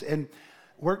And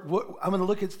I'm going to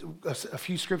look at a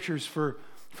few scriptures for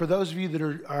those of you that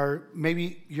are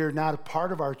maybe you're not a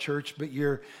part of our church, but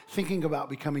you're thinking about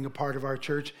becoming a part of our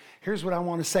church. Here's what I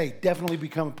want to say. Definitely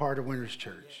become a part of Winners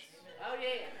Church. Oh,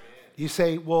 yeah. You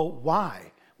say, well,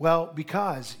 why? Well,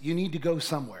 because you need to go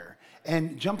somewhere.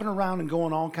 And jumping around and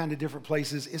going all kind of different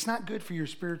places, it's not good for your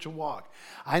spiritual walk.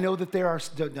 I know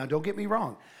that now don't get me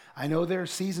wrong. I know there are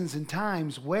seasons and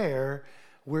times where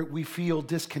we feel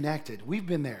disconnected. We've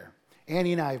been there.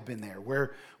 Annie and I have been there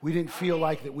where we didn't feel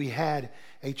like that we had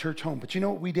a church home. But you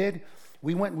know what we did?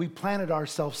 We went and we planted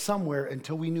ourselves somewhere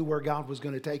until we knew where God was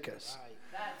going to take us.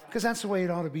 Because that's the way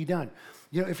it ought to be done.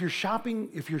 You know, if you're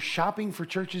shopping for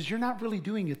churches, you're not really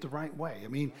doing it the right way. I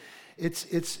mean,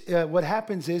 it's what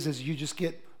happens is you just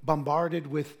get bombarded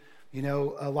with,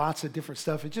 lots of different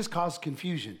stuff. It just causes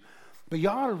confusion. But you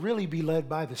ought to really be led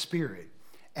by the Spirit.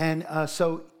 And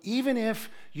so even if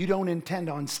you don't intend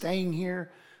on staying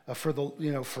here for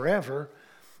forever,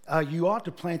 you ought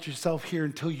to plant yourself here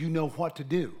until you know what to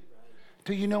do,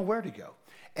 until you know where to go.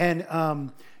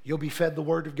 And you'll be fed the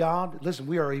Word of God. Listen,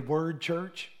 we are a Word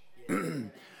church.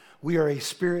 We are a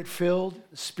Spirit-filled,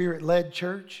 Spirit-led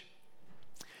church.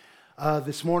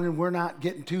 This morning, we're not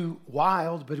getting too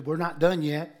wild, but we're not done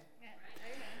yet.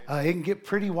 It can get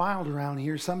pretty wild around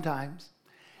here sometimes.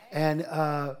 And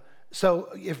so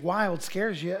if wild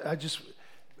scares you, I just,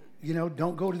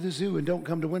 don't go to the zoo and don't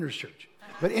come to Winners Church.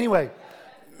 But anyway,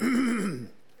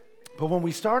 but when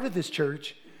we started this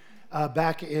church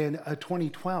back in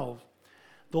 2012,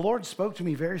 the Lord spoke to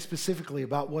me very specifically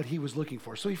about what he was looking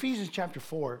for. So Ephesians chapter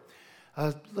 4,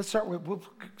 we'll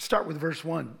start with verse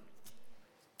 1.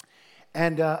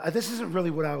 And this isn't really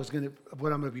what I'm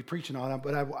going to be preaching on,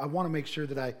 but I want to make sure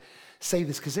that I say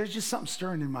this because there's just something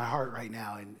stirring in my heart right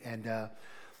now.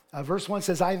 And verse 1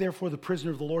 says, I, therefore, the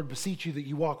prisoner of the Lord, beseech you that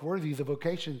you walk worthy of the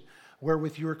vocation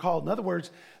wherewith you are called. In other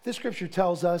words, this scripture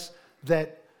tells us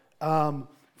that,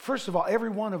 first of all, every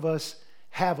one of us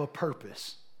have a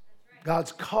purpose.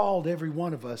 God's called every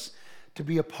one of us to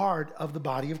be a part of the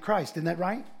body of Christ. Isn't that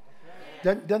right?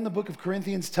 Doesn't the book of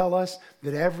Corinthians tell us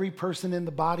that every person in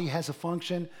the body has a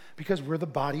function because we're the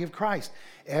body of Christ?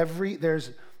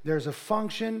 There's a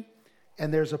function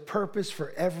and there's a purpose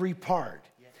for every part.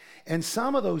 And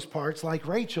some of those parts, like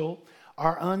Rachel,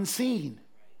 are unseen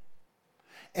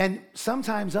and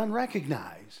sometimes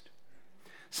unrecognized.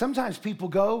 Sometimes people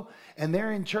go and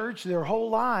they're in church their whole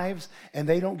lives and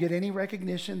they don't get any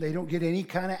recognition. They don't get any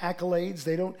kind of accolades.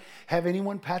 They don't have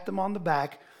anyone pat them on the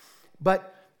back.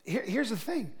 But here's the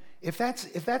thing. If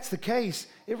that's the case,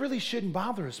 it really shouldn't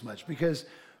bother us much because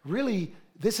really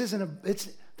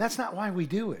that's not why we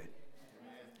do it.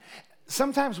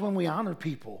 Sometimes when we honor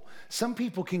people, some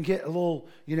people can get a little,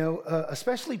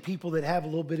 especially people that have a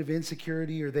little bit of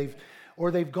insecurity or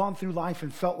they've gone through life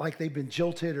and felt like they've been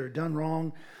jilted or done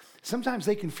wrong. Sometimes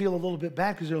they can feel a little bit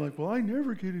bad because they're like, well, I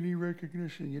never get any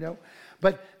recognition,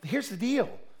 But here's the deal,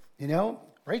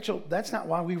 Rachel, that's not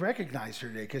why we recognize her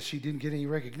today because she didn't get any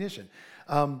recognition.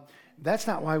 That's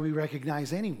not why we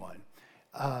recognize anyone.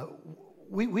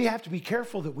 We have to be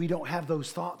careful that we don't have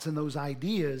those thoughts and those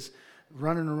ideas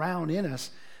running around in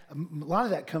us. A lot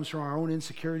of that comes from our own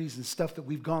insecurities and stuff that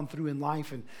we've gone through in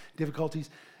life and difficulties.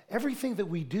 Everything that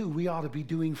we do, we ought to be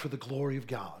doing for the glory of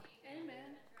God. Amen.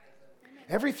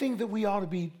 Everything that we ought to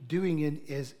be doing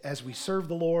is as we serve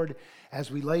the Lord,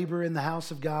 as we labor in the house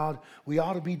of God, we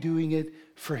ought to be doing it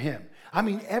for Him. I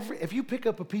mean, if you pick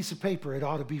up a piece of paper, it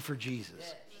ought to be for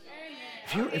Jesus.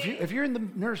 If you're in the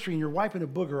nursery and you're wiping a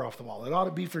booger off the wall, it ought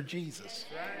to be for Jesus.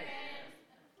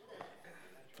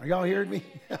 Are y'all hearing me?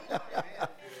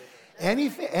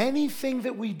 Anything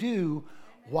that we do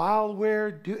while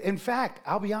in fact,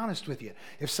 I'll be honest with you.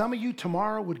 If some of you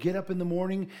tomorrow would get up in the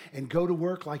morning and go to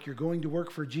work like you're going to work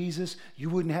for Jesus,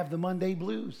 you wouldn't have the Monday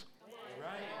blues.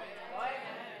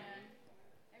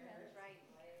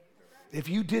 If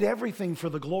you did everything for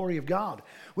the glory of God,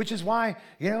 which is why,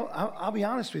 I'll be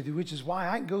honest with you, which is why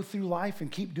I can go through life and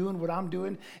keep doing what I'm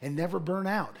doing and never burn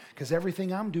out, because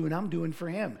everything I'm doing for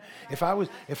Him. If I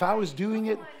was doing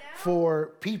it for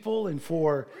people and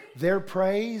for their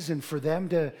praise and for them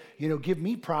to, give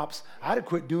me props, I'd have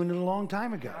quit doing it a long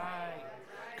time ago.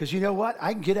 Because you know what?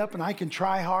 I can get up and I can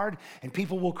try hard and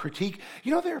people will critique.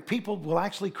 There are people who will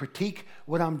actually critique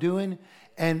what I'm doing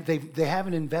and they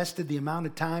haven't invested the amount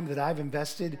of time that I've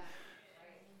invested.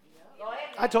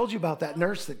 I told you about that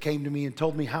nurse that came to me and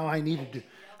told me how I need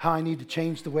to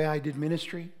change the way I did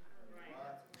ministry.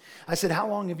 I said, how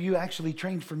long have you actually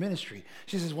trained for ministry?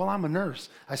 She says, well, I'm a nurse.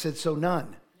 I said, so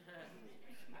none.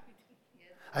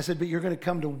 I said, but you're going to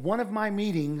come to one of my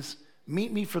meetings,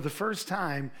 meet me for the first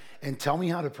time, and tell me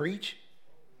how to preach?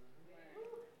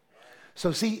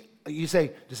 So see, you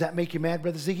say, does that make you mad,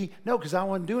 Brother Ziggy? No, because I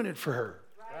wasn't doing it for her.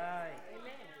 Right.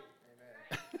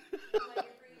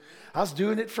 I was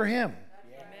doing it for him.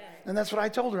 And that's what I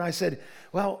told her. I said,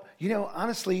 well,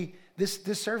 honestly,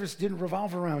 this service didn't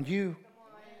revolve around you.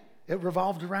 It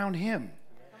revolved around him.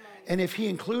 And if he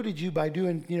included you by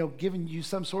doing, giving you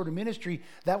some sort of ministry,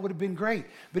 that would have been great.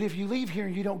 But if you leave here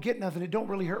and you don't get nothing, it don't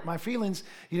really hurt my feelings.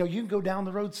 You can go down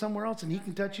the road somewhere else and he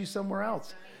can touch you somewhere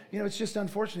else. It's just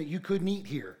unfortunate you couldn't eat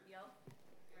here.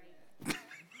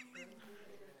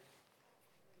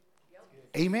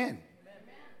 Amen.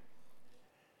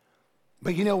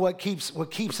 But what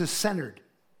keeps us centered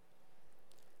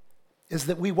is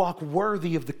that we walk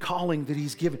worthy of the calling that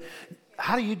he's given.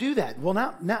 How do you do that? Well,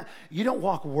 not you don't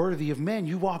walk worthy of men.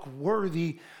 You walk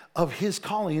worthy of his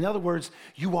calling. In other words,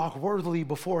 you walk worthily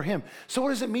before him. So what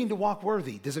does it mean to walk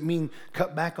worthy? Does it mean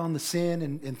cut back on the sin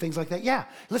and things like that? Yeah.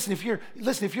 Listen, if you're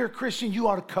a Christian, you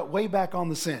ought to cut way back on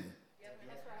the sin. Yep,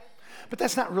 that's right. But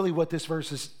that's not really what this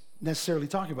verse is necessarily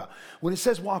talking about. When it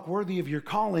says walk worthy of your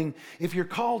calling, if you're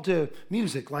called to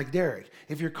music like Derek,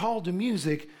 if you're called to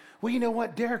music, well, you know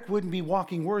what? Derek wouldn't be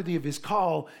walking worthy of his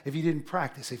call if he didn't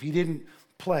practice, if he didn't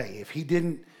play, if he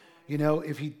didn't,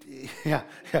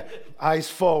 eyes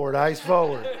forward.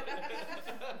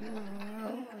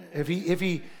 If he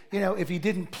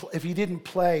didn't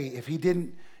play, if he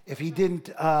didn't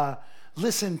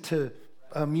listen to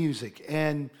music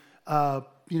and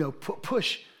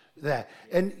push that.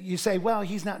 And you say, well,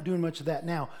 he's not doing much of that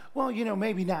now. Well,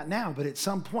 maybe not now, but at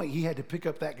some point he had to pick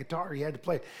up that guitar, he had to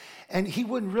play it. And he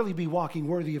wouldn't really be walking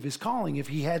worthy of his calling if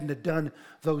he hadn't have done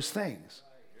those things.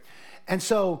 And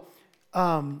so,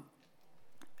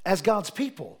 as God's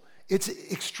people, it's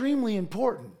extremely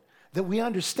important that we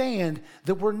understand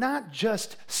that we're not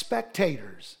just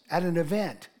spectators at an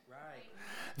event,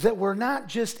 that we're not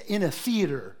just in a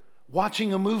theater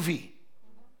watching a movie,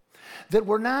 that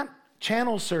we're not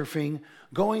channel surfing,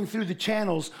 going through the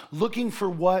channels looking for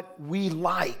what we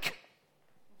like,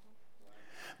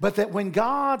 but that when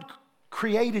God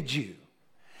created you,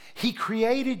 he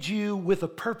created you with a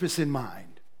purpose in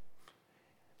mind.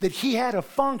 That he had a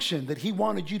function that he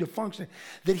wanted you to function,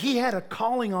 that he had a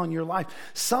calling on your life,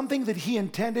 something that he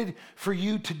intended for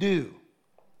you to do.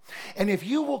 And if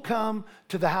you will come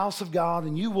to the house of God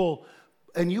and you will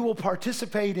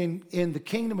participate in the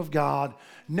kingdom of God,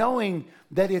 knowing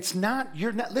that it's not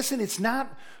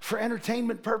for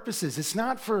entertainment purposes. It's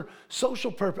not for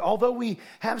social purpose. Although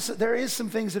there is some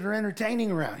things that are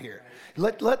entertaining around here.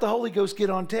 Let the Holy Ghost get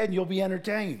on Ted and you'll be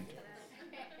entertained.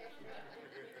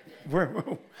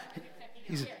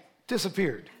 He's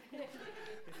disappeared.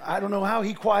 I don't know how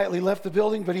he quietly left the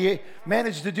building, but he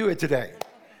managed to do it today.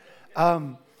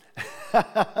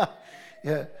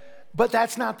 Yeah, but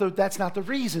that's not the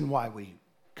reason why we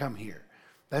come here.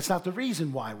 That's not the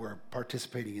reason why we're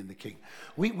participating in the kingdom.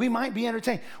 We might be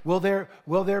entertained. Will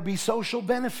there be social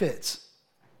benefits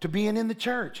to being in the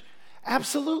church?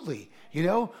 Absolutely.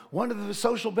 One of the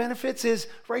social benefits is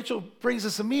Rachel brings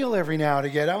us a meal every now and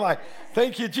again. I'm like,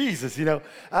 thank you, Jesus.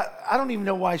 I don't even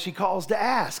know why she calls to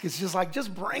ask. It's just like,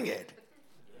 just bring it.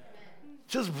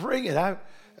 Just bring it.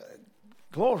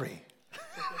 Glory.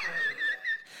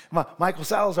 Michael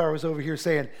Salazar was over here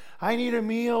saying, I need a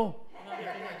meal.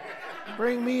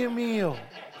 Bring me a meal.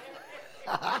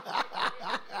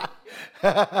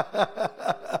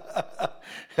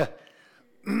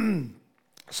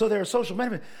 So there are social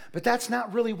benefits, but that's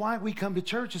not really why we come to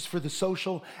church, is for the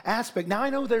social aspect. Now, I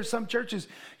know there's some churches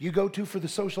you go to for the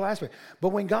social aspect, but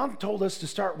when God told us to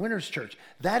start Winners Church,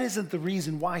 that isn't the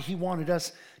reason why he wanted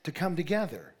us to come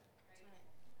together.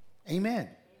 Amen.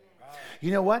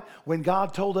 You know what? When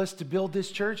God told us to build this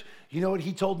church, you know what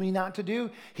he told me not to do?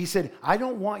 He said, I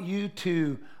don't want you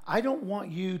to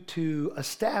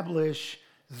establish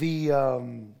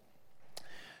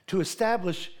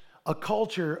a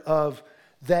culture of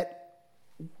that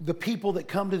the people that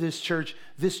come to this church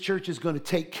is going to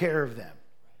take care of them.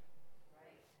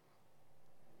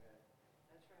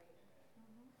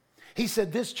 He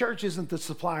said, this church isn't the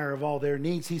supplier of all their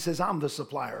needs. He says, I'm the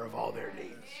supplier of all their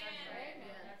needs.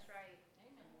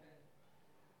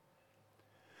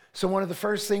 So one of the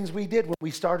first things we did when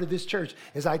we started this church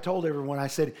is I told everyone, I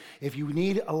said, if you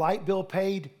need a light bill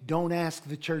paid, don't ask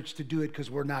the church to do it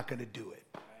because we're not going to do it.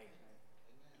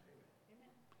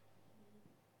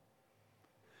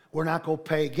 We're not going to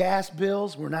pay gas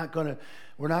bills. We're not going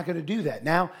to do that.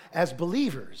 Now, as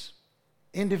believers,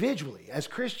 individually, as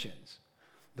Christians,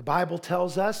 the Bible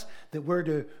tells us that we're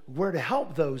to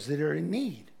help those that are in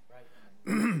need.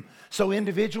 Right. So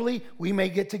individually, we may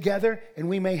get together and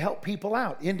we may help people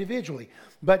out individually.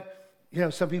 But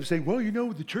some people say, well,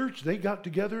 the church, they got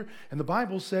together and the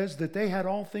Bible says that they had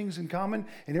all things in common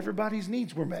and everybody's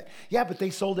needs were met. Yeah, but they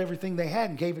sold everything they had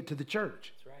and gave it to the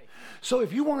church. That's right. So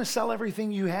if you want to sell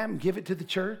everything you have and give it to the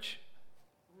church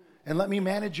and let me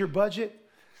manage your budget,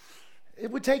 it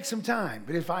would take some time.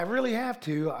 But if I really have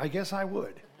to, I guess I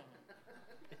would.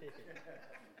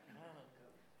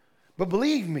 But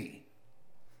believe me,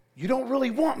 you don't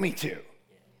really want me to.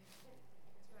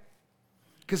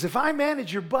 Because if I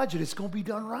manage your budget, it's going to be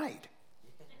done right.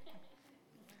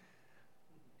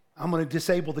 I'm going to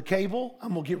disable the cable. I'm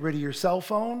going to get rid of your cell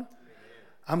phone.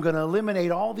 I'm going to eliminate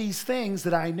all these things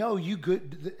that I know you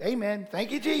good. Amen.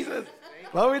 Thank you, Jesus.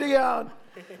 Glory to God.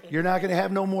 You're not going to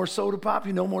have no more soda pop,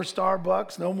 no more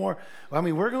Starbucks, no more. I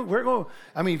mean, we're going.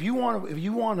 I mean, if you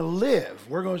want to live,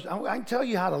 we're going. I can tell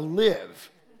you how to live.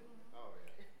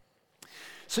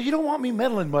 So you don't want me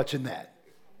meddling much in that.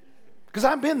 Because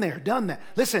I've been there, done that.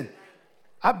 Listen,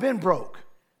 I've been broke.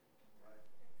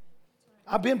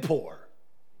 I've been poor.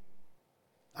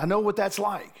 I know what that's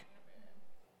like.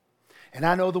 And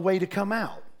I know the way to come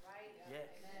out.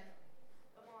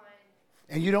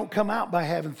 And you don't come out by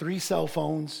having 3 cell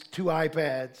phones, 2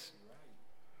 iPads,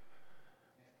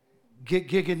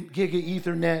 Giga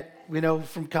Ethernet,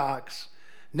 from Cox,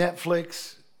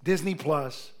 Netflix, Disney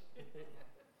Plus.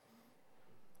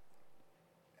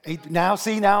 Now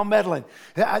I'm meddling.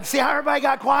 See how everybody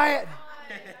got quiet?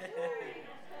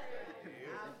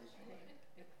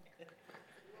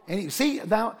 And you see,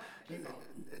 now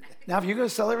if you're going to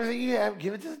sell everything you have,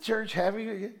 give it to the church,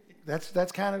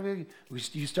 that's kind of,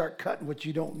 you start cutting what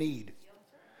you don't need.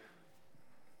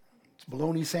 It's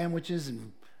bologna sandwiches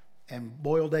and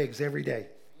boiled eggs every day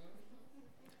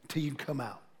till you come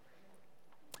out.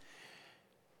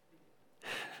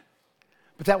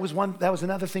 But that was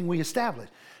another thing we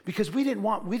established. Because we didn't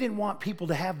want people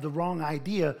to have the wrong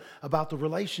idea about the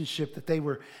relationship that they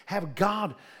were having.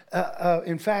 God,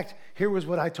 in fact, here was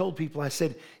what I told people. I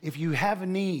said, if you have a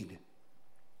need,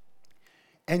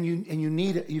 and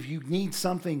if you need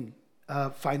something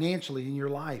financially in your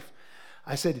life,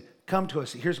 I said, come to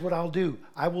us. Here's what I'll do.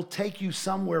 I will take you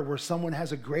somewhere where someone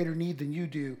has a greater need than you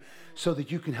do, so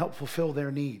that you can help fulfill their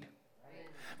need.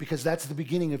 Because that's the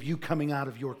beginning of you coming out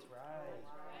of your.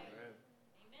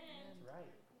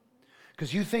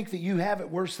 Because you think that you have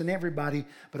it worse than everybody,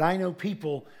 but I know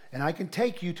people, and I can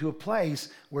take you to a place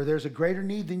where there's a greater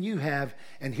need than you have,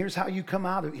 and here's how you come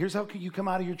out of your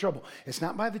trouble. It's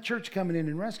not by the church coming in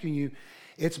and rescuing you.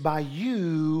 It's by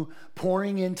you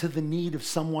pouring into the need of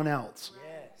someone else.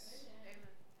 Yes.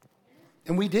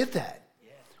 And we did that.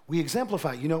 Yes. We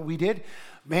exemplified. You know what we did?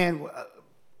 Man,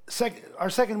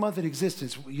 our second month in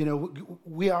existence,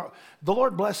 the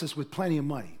Lord blessed us with plenty of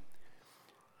money.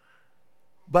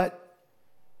 But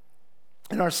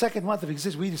in our second month of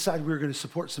existence, we decided we were going to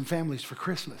support some families for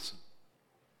Christmas.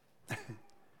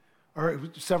 Or it was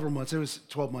several months. It was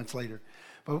 12 months later.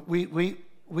 But we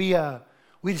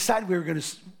decided we were going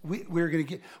to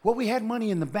get. Well, we had money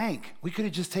in the bank. We could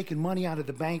have just taken money out of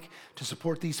the bank to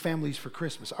support these families for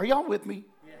Christmas. Are y'all with me?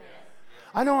 Yeah.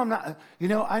 I know I'm not.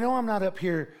 I know I'm not up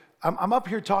here. I'm up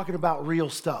here talking about real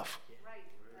stuff. Right.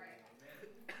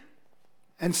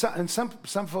 And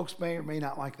some folks may or may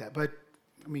not like that, but.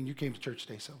 I mean, you came to church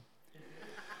today, so.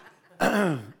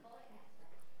 I'm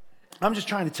just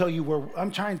trying to tell you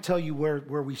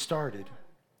where we started.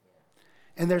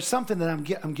 And there's something that I'm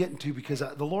getting to because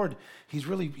the Lord, He's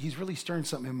really stirring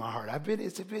something in my heart.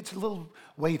 It's a little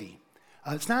weighty.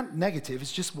 It's not negative.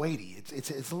 It's just weighty.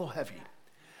 It's a little heavy.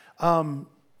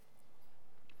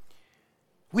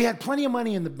 We had plenty of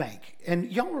money in the bank, and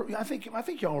I think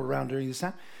y'all were around during this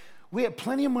time. We had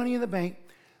plenty of money in the bank.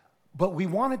 But we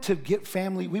wanted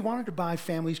to buy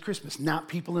families Christmas, not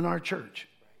people in our church.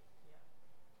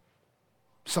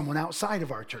 Someone outside of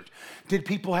our church. Did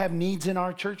people have needs in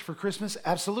our church for Christmas?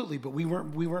 Absolutely, but we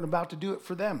weren't about to do it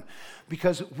for them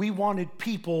because we wanted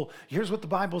people. Here's what the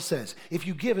Bible says. If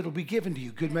you give, it'll be given to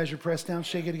you. Good measure, pressed down,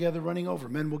 shake it together, running over.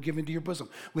 Men will give into your bosom.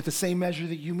 With the same measure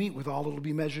that you meet withal, it'll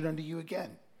be measured unto you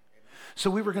again. So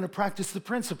we were going to practice the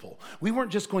principle. We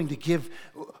weren't just going to give.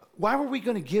 Why were we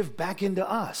going to give back into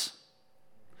us?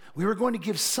 We were going to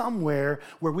give somewhere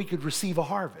where we could receive a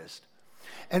harvest.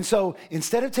 And so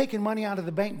instead of taking money out of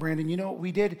the bank, Brandon, you know what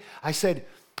we did? I said,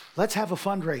 let's have a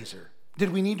fundraiser.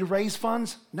 Did we need to raise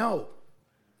funds? No.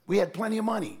 We had plenty of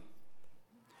money.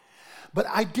 But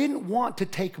I didn't want to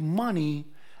take money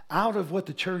out of what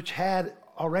the church had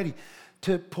already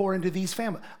to pour into these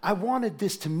families. I wanted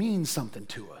this to mean something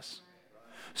to us.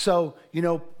 So,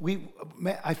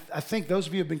 I think those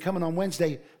of you who have been coming on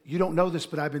Wednesday, you don't know this,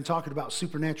 but I've been talking about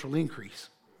supernatural increase.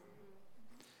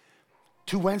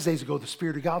 2 Wednesdays ago, the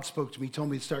Spirit of God spoke to me, told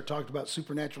me to start talking about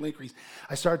supernatural increase.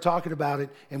 I started talking about it,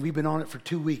 and we've been on it for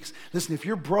 2 weeks. Listen, if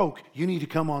you're broke, you need to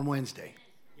come on Wednesday.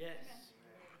 Yes.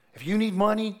 If you need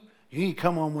money, you need to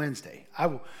come on Wednesday.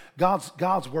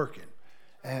 God's working.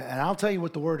 And I'll tell you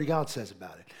what the Word of God says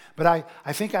about it. But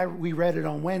I think we read it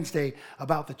on Wednesday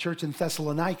about the church in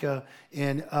Thessalonica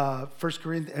in 1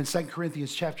 Corinthians and 2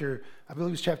 Corinthians chapter, I believe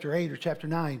it was chapter 8 or chapter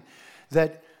 9,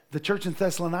 that the church in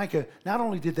Thessalonica, not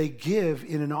only did they give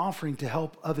in an offering to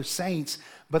help other saints,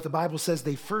 but the Bible says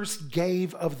they first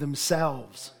gave of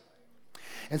themselves.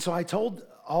 And so I told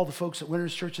all the folks at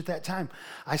Winners Church at that time,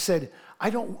 I said, I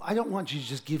don't want you to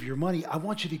just give your money. I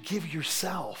want you to give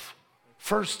yourself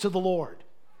first to the Lord.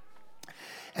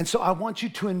 And so I want you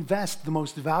to invest the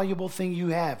most valuable thing you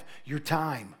have, your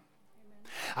time.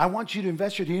 I want you to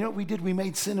invest you know what we did? We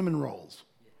made cinnamon rolls.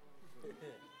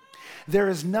 There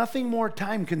is nothing more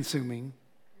time consuming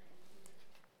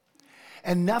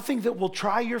and nothing that will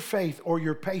try your faith or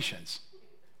your patience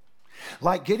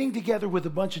like getting together with a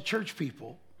bunch of church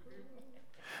people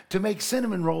to make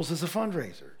cinnamon rolls as a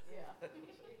fundraiser.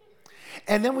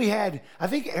 And then we had, I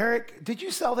think Eric, did you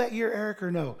sell that year, Eric,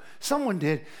 or no? Someone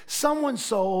did. Someone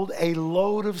sold a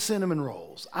load of cinnamon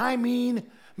rolls. I mean,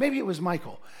 maybe it was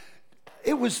Michael.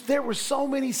 There were so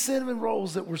many cinnamon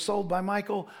rolls that were sold by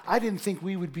Michael, I didn't think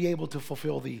we would be able to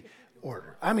fulfill the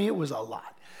order. I mean, it was a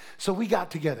lot. So we got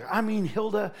together. I mean,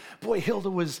 Hilda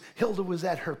was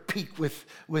at her peak with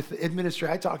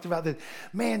administration. I talked about that.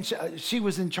 Man, she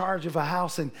was in charge of a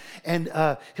house, and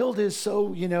Hilda is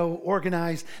so,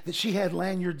 organized that she had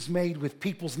lanyards made with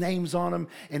people's names on them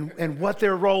and what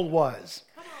their role was.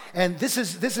 And this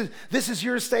is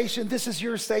your station, this is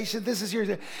your station, this is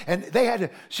your, and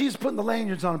she was putting the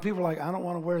lanyards on, and people were like, I don't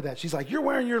want to wear that. She's like, you're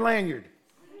wearing your lanyard.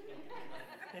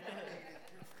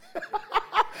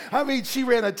 I mean, she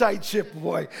ran a tight ship,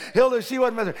 boy. Hilda, she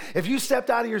wasn't messing. If you stepped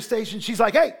out of your station, she's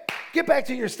like, hey, get back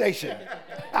to your station.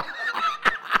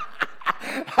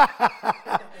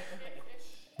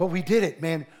 But we did it,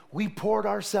 man. We poured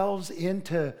ourselves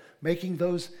into making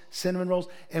those cinnamon rolls,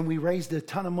 and we raised a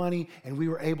ton of money, and we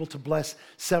were able to bless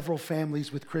several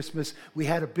families with Christmas. We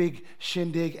had a big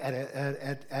shindig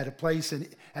at a place, at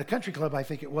a country club, I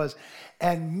think it was.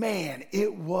 And man,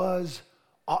 it was,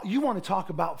 you want to talk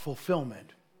about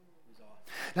fulfillment.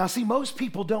 Now, see, most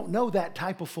people don't know that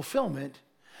type of fulfillment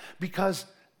because,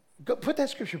 put that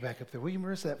scripture back up there, will you,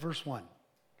 Marissa, that verse 1.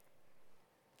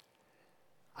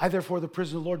 I, therefore, the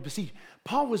prisoner of the Lord, beseech.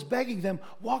 Paul was begging them,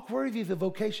 walk worthy of the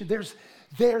vocation.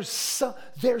 There's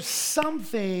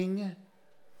something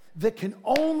that can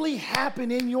only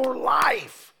happen in your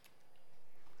life.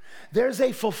 There's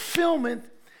a fulfillment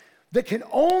that can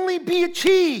only be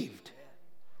achieved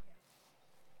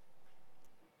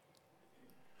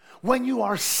when you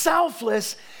are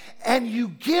selfless and you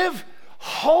give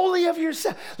wholly of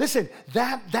yourself. Listen,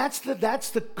 that's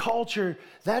the culture,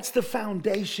 that's the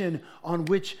foundation on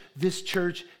which this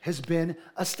church has been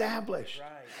established. Right.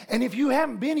 And if you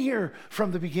haven't been here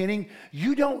from the beginning,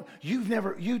 you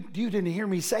didn't hear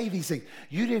me say these things.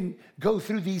 You didn't go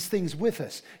through these things with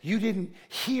us. You didn't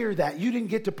hear that. You didn't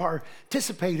get to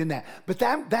participate in that. But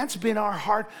that's been our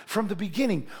heart from the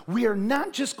beginning. We are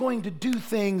not just going to do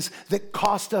things that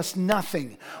cost us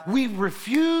nothing. We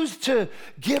refuse to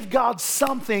give God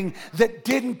something that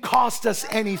didn't cost us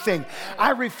anything. I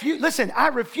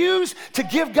refuse to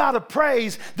give God a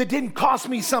praise that didn't cost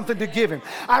me something to give him.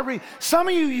 Some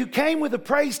of you came with a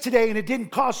praise today and it didn't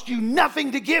cost you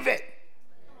nothing to give it.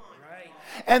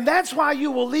 And that's why you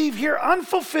will leave here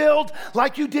unfulfilled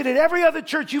like you did at every other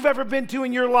church you've ever been to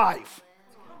in your life.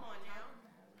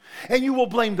 And you will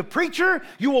blame the preacher,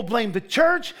 you will blame the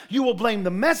church, you will blame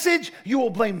the message, you will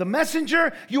blame the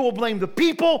messenger, you will blame the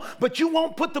people, but you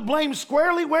won't put the blame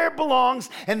squarely where it belongs,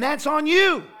 and that's on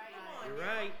you. You're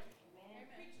right.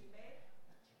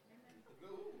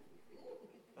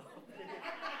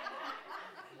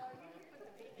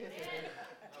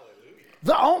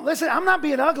 Listen, I'm not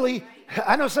being ugly.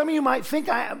 I know some of you might think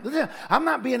I am. I'm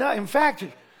not being ugly. In fact,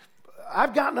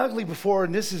 I've gotten ugly before,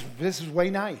 and this is way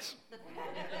nice.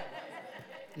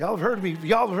 Y'all have heard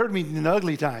me in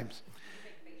ugly times.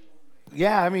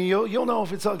 Yeah, I mean, you'll know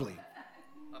if it's ugly.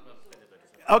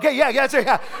 Okay, yeah.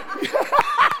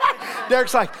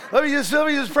 Derek's like, let me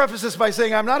just preface this by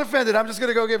saying I'm not offended. I'm just going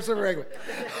to go give some regular.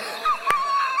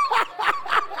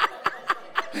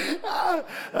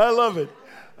 I love it.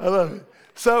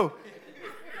 So,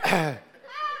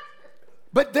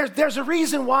 But there's a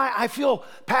reason why I feel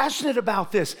passionate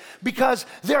about this, because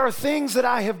there are things that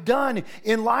I have done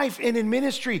in life and in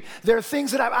ministry. There are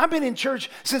things that I've been in church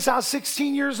since I was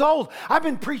 16 years old. I've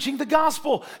been preaching the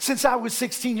gospel since I was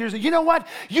 16 years old. You know what?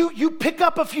 You pick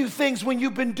up a few things when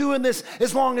you've been doing this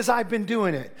as long as I've been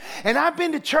doing it. And I've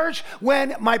been to church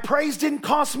when my praise didn't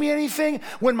cost me anything,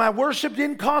 when my worship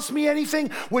didn't cost me anything,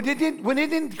 when it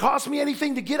didn't cost me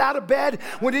anything to get out of bed,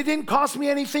 when it didn't cost me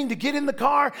anything to get in the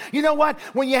car. You know what?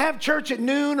 When you have church at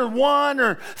noon or 1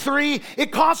 or 3,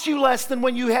 it costs you less than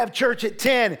when you have church at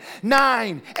 10,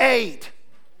 9, 8.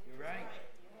 You're right.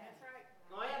 That's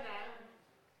right. Go ahead, man.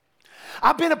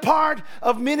 I've been a part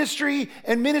of ministry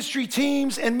and ministry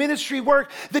teams and ministry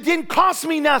work that didn't cost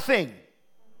me nothing.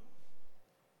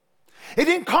 It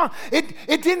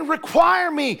didn't require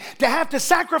me to have to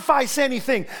sacrifice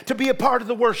anything to be a part of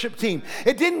the worship team.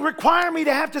 It didn't require me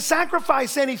to have to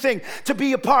sacrifice anything to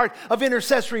be a part of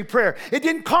intercessory prayer. It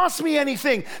didn't cost me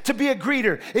anything to be a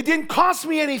greeter. It didn't cost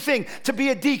me anything to be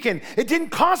a deacon. It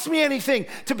didn't cost me anything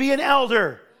to be an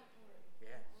elder.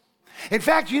 In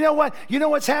fact, you know what? You know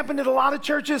what's happened at a lot of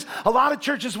churches? A lot of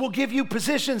churches will give you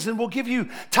positions and will give you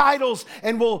titles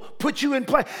and will put you in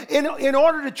place in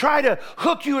order to try to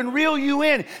hook you and reel you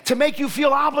in to make you feel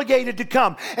obligated to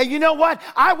come. And you know what?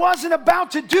 I wasn't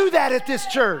about to do that at this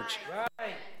church.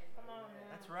 Right.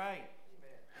 That's right.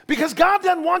 Because God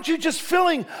doesn't want you just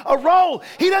filling a role.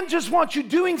 He doesn't just want you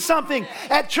doing something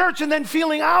at church and then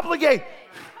feeling obligated.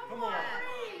 Come on.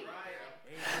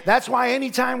 That's why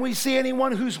anytime we see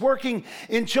anyone who's working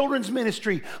in children's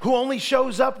ministry who only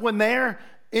shows up when they're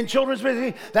in children's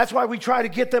ministry, that's why we try to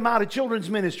get them out of children's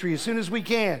ministry as soon as we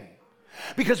can.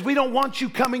 Because we don't want you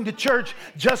coming to church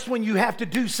just when you have to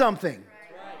do something.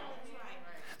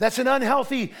 That's an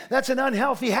unhealthy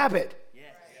habit.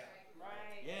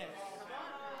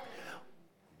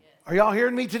 Are y'all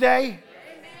hearing me today?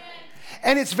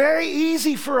 And it's very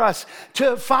easy for us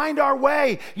to find our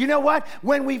way. You know what?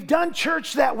 When we've done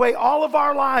church that way all of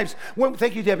our lives,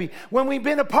 thank you, Debbie. When we've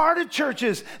been a part of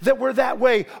churches that were that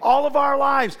way all of our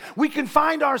lives, we can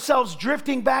find ourselves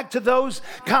drifting back to those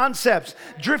concepts,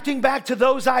 drifting back to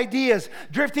those ideas,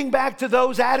 drifting back to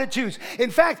those attitudes.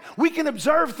 In fact, we can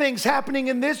observe things happening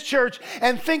in this church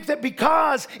and think that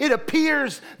because it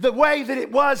appears the way that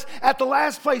it was at the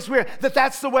last place we're at,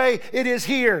 that's the way it is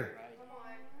here.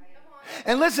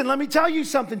 And listen, let me tell you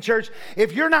something, church.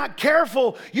 If you're not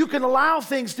careful, you can allow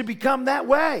things to become that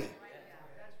way.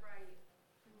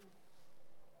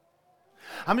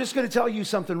 I'm just going to tell you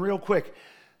something real quick.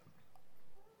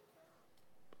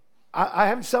 I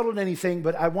haven't settled anything,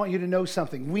 but I want you to know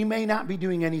something. We may not be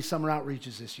doing any summer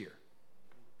outreaches this year.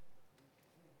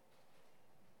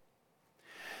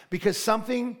 Because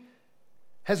something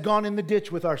has gone in the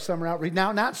ditch with our summer outreach.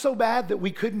 Now, not so bad that we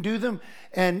couldn't do them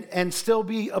and still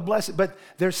be a blessing, but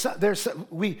there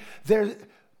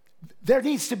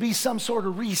needs to be some sort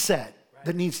of reset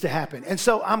that needs to happen. And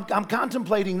so I'm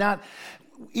contemplating not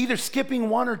either skipping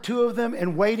one or two of them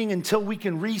and waiting until we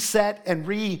can reset and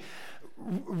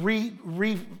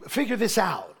figure this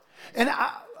out. And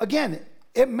again,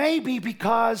 it may be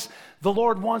because the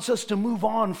Lord wants us to move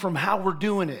on from how we're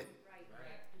doing it.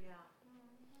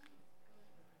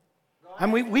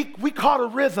 And we caught a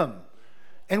rhythm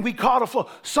and we caught a flow.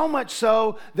 So much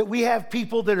so that we have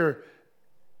people that are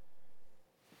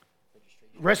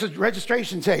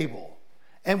registration table.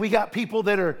 And we got people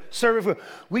that are serving food.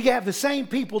 We have the same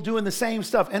people doing the same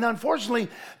stuff. And unfortunately,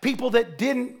 people that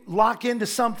didn't lock into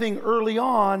something early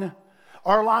on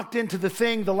are locked into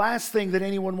the last thing that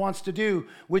anyone wants to do,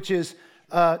 which is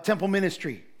temple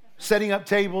ministry. Setting up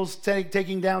tables,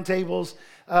 taking down tables,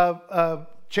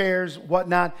 chairs,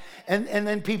 whatnot. And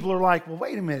then people are like, well,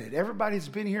 wait a minute. Everybody's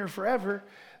been here forever.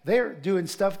 They're doing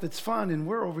stuff that's fun, and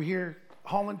we're over here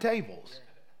hauling tables.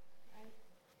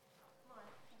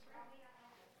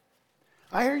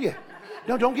 I hear you.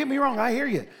 No, don't get me wrong. I hear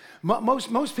you.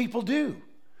 Most people do.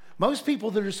 Most people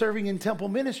that are serving in temple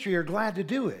ministry are glad to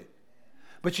do it.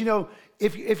 But you know,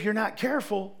 if you're not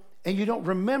careful and you don't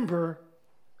remember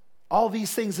all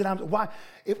these things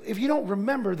if you don't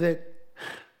remember that,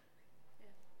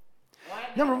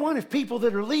 number one, if people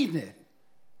that are leading it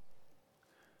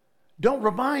don't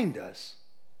remind us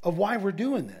of why we're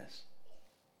doing this,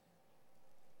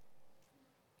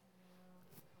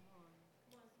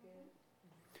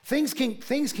 things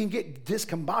can get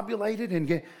discombobulated and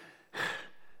get.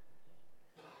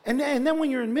 And then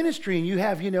when you're in ministry and you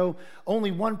have,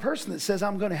 only one person that says,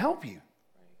 I'm going to help you,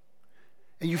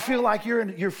 and you feel like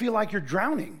you're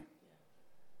drowning,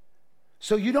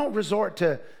 so you don't resort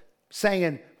to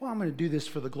saying, well, I'm going to do this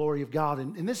for the glory of God,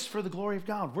 and this is for the glory of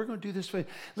God. We're going to do this for,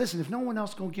 listen, if no one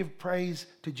else is going to give praise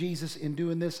to Jesus in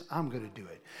doing this, I'm going to do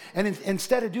it. And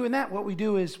instead of doing that, what we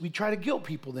do is we try to guilt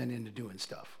people then into doing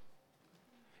stuff.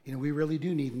 You know, we really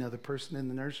do need another person in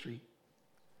the nursery.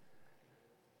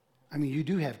 I mean, you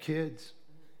do have kids.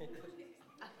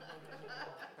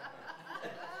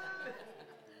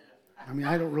 I mean,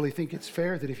 I don't really think it's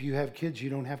fair that if you have kids, you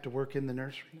don't have to work in the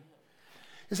nursery.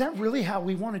 Is that really how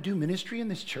we want to do ministry in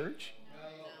this church? No.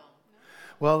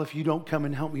 Well, if you don't come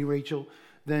and help me, Rachel,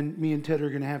 then me and Ted are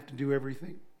going to have to do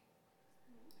everything.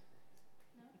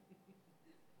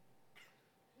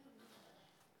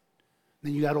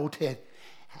 Then you got old Ted.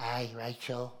 Hi,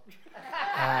 Rachel.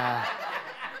 I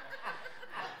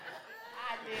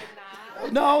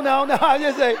did not. No, I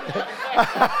just say.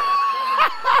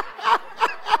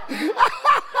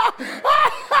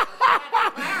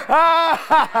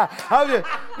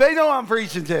 They know I'm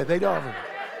preaching, Ted. They know I'm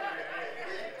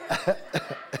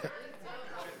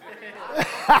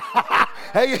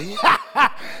Hey,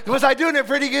 was I doing it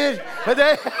pretty good?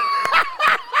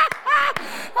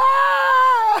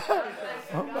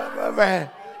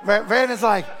 Man is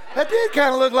like, that did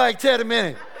kind of look like Ted a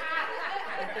minute.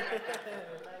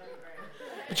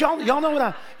 But y'all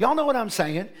know what I'm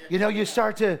saying. You know, you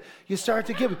start to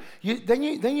give. Then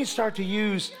you start to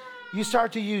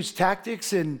use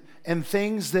tactics and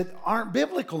things that aren't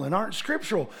biblical and aren't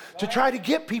scriptural to try to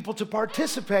get people to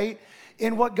participate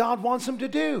in what God wants them to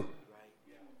do.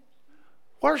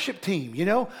 Worship team, you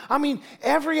know. I mean,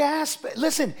 every aspect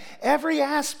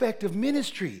of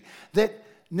ministry that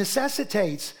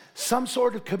necessitates some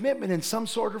sort of commitment and some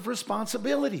sort of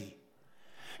responsibility.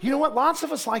 You know what? Lots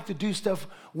of us like to do stuff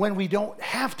when we don't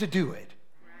have to do it.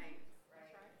 Right.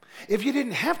 If you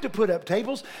didn't have to put up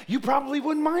tables, you probably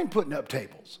wouldn't mind putting up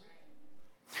tables.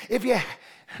 If you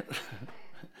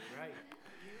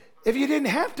didn't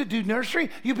have to do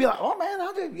nursery, you'd be like, oh man,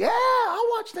 I'll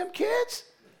watch them kids.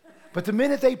 But the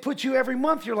minute they put you every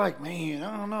month, you're like, man,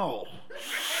 I don't know.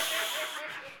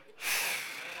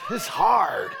 This is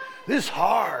hard.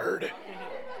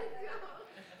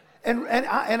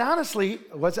 And honestly,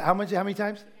 how many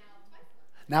times?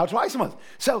 Now twice a month.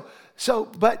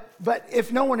 But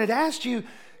if no one had asked you,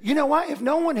 you know what? If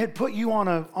no one had put you on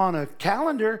a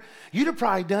calendar, you'd have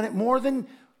probably done it more than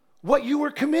what you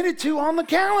were committed to on the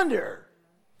calendar.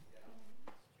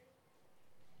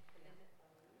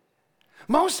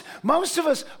 Most of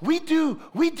us, we do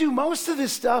most of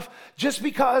this stuff just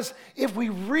because if we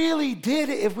really did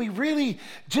it, if we really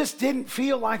just didn't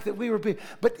feel like that we were being.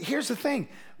 But here's the thing,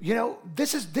 you know,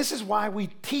 this is why we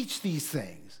teach these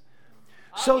things.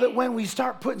 So that when we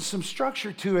start putting some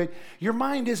structure to it, your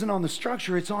mind isn't on the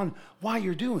structure, it's on why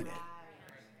you're doing it.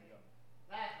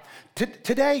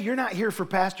 Today, you're not here for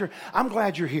pastor. I'm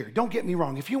glad you're here. Don't get me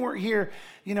wrong. If you weren't here,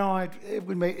 you know, it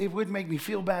would make me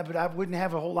feel bad, but I wouldn't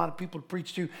have a whole lot of people to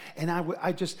preach to, and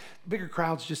bigger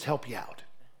crowds just help you out.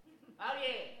 Oh, yeah.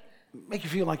 Make you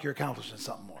feel like you're accomplishing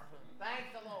something more.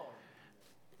 Thank the Lord.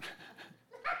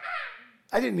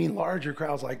 I didn't mean larger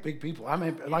crowds like big people. I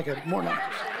meant like more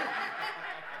numbers.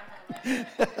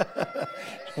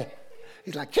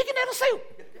 He's like, chicken noodle soup.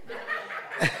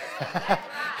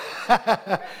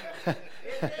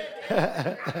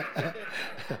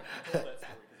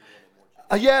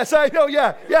 Yes, I know.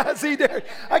 Yeah. See, there,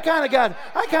 I kind of got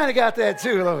that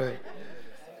too a little bit.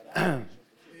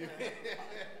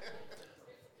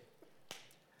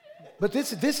 But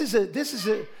this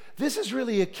is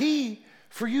really a key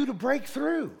for you to break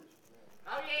through.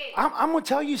 Oh, yeah. I'm going to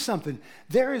tell you something.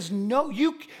 There is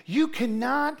you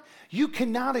cannot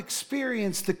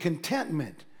experience the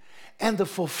contentment and the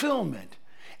fulfillment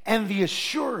and the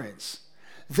assurance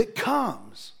that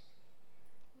comes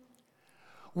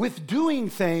with doing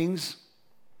things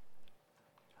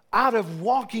out of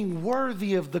walking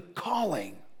worthy of the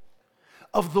calling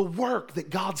of the work that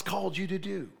God's called you to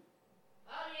do.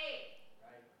 Oh, yeah.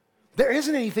 There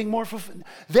isn't anything more fulfilling.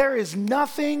 There is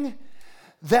nothing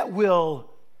that will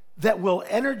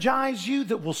energize you,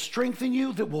 that will strengthen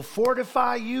you, that will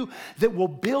fortify you, that will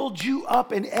build you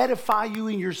up and edify you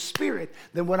in your spirit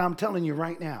than what I'm telling you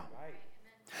right now. Right.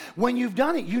 When you've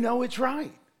done it, you know it's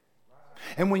right.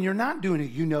 And when you're not doing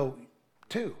it, you know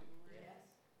too.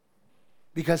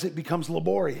 Because it becomes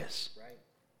laborious. Right.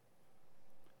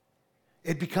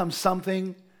 It becomes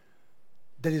something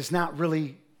that is not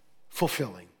really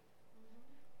fulfilling.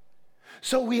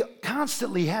 So we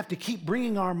constantly have to keep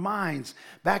bringing our minds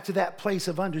back to that place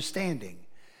of understanding.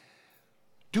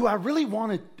 Do I really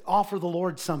want to offer the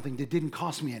Lord something that didn't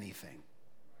cost me anything?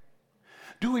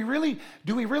 Do we really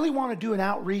want to do an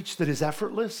outreach that is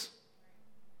effortless?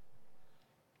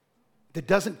 that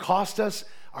doesn't cost us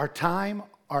our time,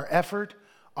 our effort,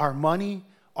 our money,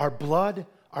 our blood,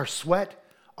 our sweat,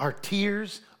 our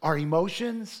tears, our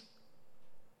emotions,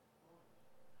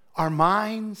 our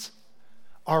minds,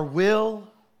 our will,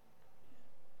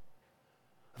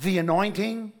 the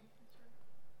anointing.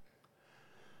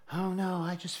 Oh no,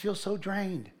 I just feel so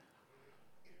drained.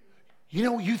 You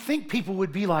know, you think people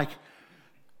would be like,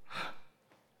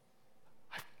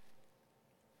 I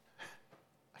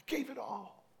gave it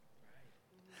all.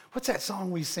 What's that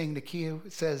song we sing, Nakia?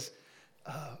 It says,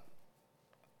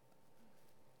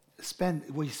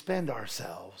 we spend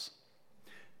ourselves.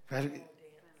 Right?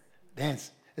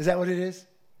 Dance. Is that what it is?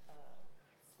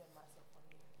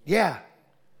 Yeah.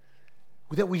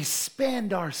 That we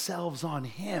spend ourselves on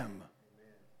Him.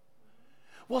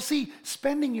 Well, see,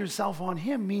 spending yourself on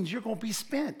Him means you're going to be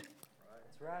spent.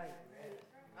 That's right.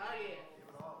 Oh,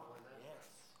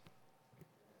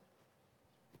 yeah.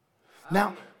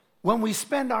 Now, when we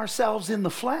spend ourselves in the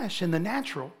flesh, in the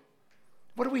natural,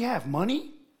 what do we have?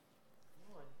 Money?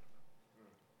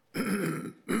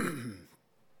 And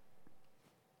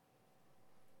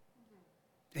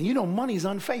you know money's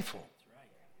unfaithful.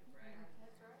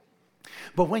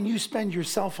 But when you spend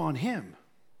yourself on Him,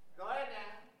 Go ahead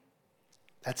now.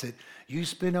 that's it. You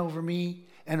spin over me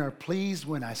and are pleased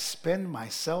when I spend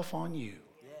myself on you.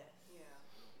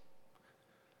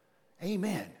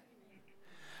 Amen.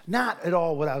 Not at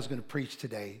all what I was going to preach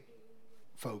today,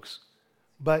 folks,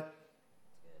 but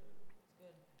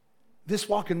this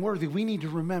walking worthy, we need to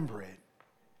remember it.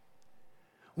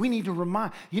 We need to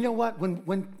remind, you know what,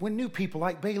 when new people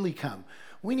like Bailey come,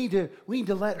 we need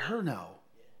to let her know.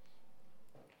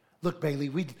 Look, Bailey,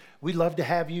 we'd love to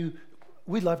have you.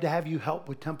 We'd love to have you help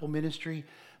with temple ministry,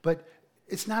 but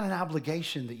it's not an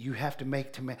obligation that you have to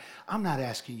make to me. I'm not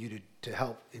asking you to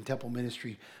help in temple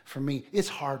ministry for me. It's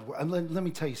hard work. Let me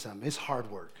tell you something. It's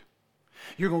hard work.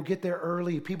 You're going to get there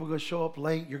early. People are going to show up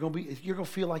late. You're going to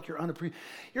feel like you're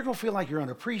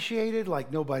unappreciated,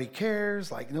 like nobody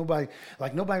cares, like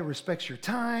nobody respects your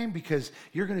time because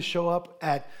you're going to show up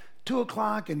at 2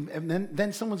 o'clock and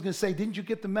then someone's going to say, didn't you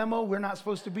get the memo? We're not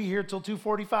supposed to be here till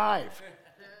 2:45.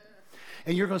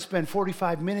 And you're going to spend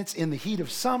 45 minutes in the heat of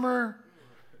summer.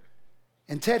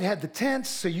 And Ted had the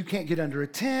tents, so you can't get under a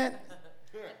tent.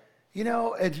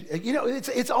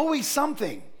 It's always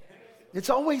something.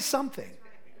 It's always something.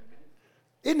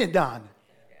 Isn't it, Don?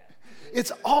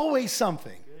 It's always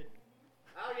something.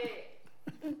 Oh,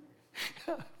 yeah.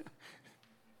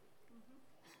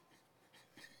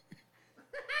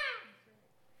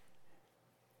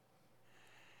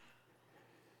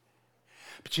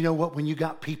 But you know what? When you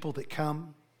got people that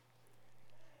come,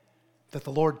 that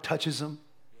the Lord touches them,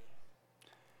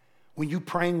 when you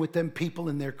praying with them people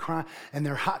and they're crying and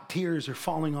their hot tears are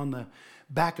falling on the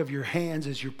back of your hands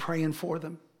as you're praying for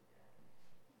them,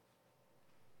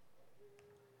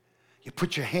 you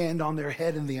put your hand on their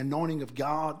head and the anointing of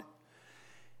God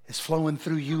is flowing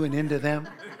through you and into them.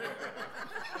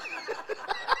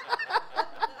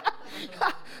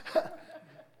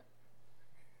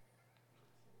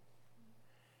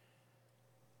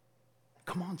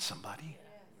 Come on, somebody.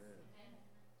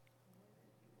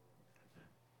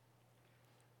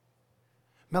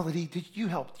 Melody, did you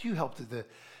help the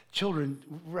children,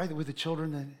 right with the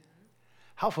children?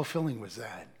 How fulfilling was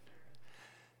that?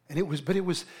 And it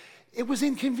was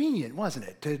inconvenient, wasn't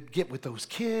it, to get with those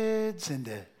kids and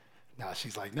to, no,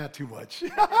 she's like, not too much.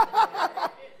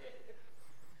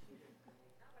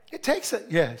 It takes it.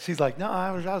 Yeah, she's like, no,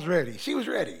 I was ready. She was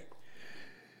ready.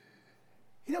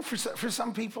 You know, for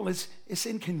some people, it's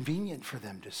inconvenient for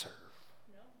them to serve.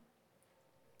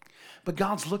 But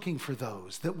God's looking for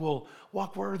those that will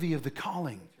walk worthy of the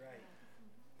calling.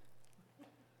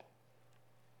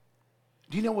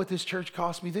 Do you know what this church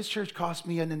cost me? This church cost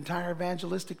me an entire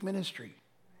evangelistic ministry.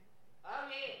 Oh,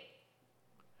 yeah.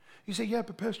 You say, yeah,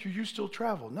 but Pastor, you still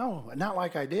travel. No, not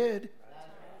like I did.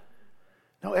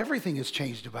 No, everything has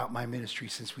changed about my ministry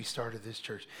since we started this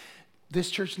church.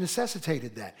 This church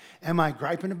necessitated that. Am I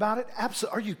griping about it?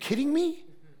 Absolutely. Are you kidding me?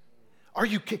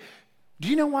 Do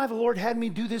you know why the Lord had me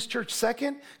do this church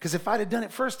second? Because if I'd have done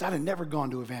it first, I'd have never gone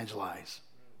to evangelize.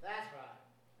 That's right.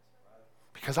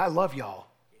 Because I love y'all.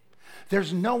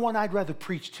 There's no one I'd rather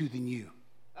preach to than you.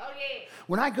 Oh, yeah.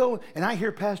 When I go and I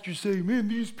hear pastors say, man,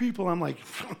 these people, I'm like,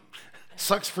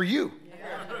 sucks for you.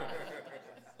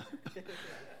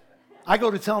 I go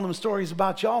to telling them stories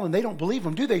about y'all and they don't believe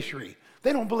them, do they, Cherie?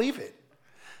 They don't believe it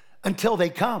until they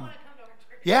come.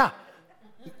 Yeah.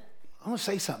 I'm going to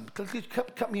say something.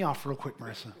 Cut me off real quick,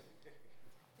 Marissa.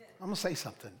 I'm going to say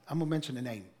something. I'm going to mention a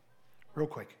name real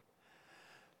quick.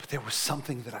 But there was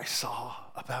something that I saw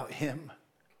about him.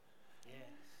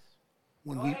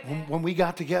 when we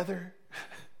got together,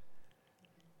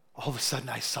 all of a sudden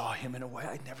I saw him in a way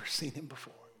I'd never seen him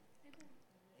before.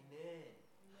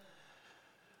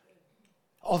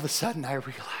 All of a sudden I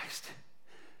realized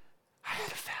I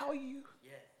had a value.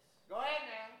 Go ahead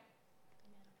now.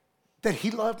 That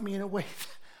he loved me in a way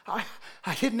that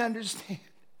I didn't understand.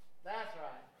 That's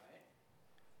right.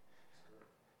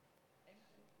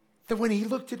 That when he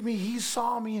looked at me, he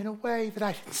saw me in a way that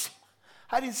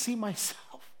I didn't see myself.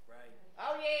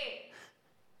 Oh, yeah.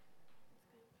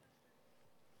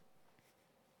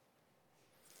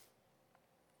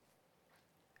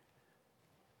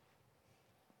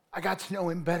 I got to know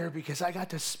him better because I got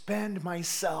to spend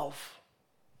myself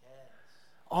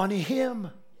on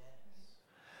him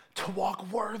to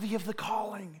walk worthy of the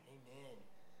calling.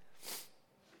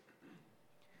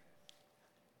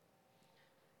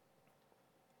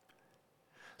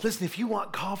 Listen, if you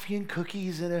want coffee and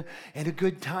cookies and a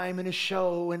good time and a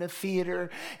show and a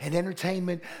theater and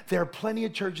entertainment, there are plenty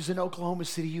of churches in Oklahoma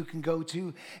City you can go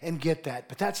to and get that.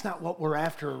 But that's not what we're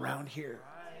after around here.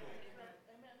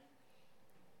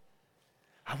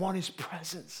 I want his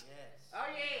presence. Oh,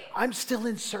 yeah. I'm still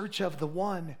in search of the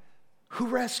one who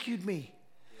rescued me.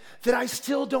 That I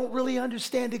still don't really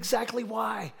understand exactly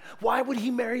why. Why would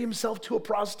he marry himself to a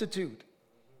prostitute?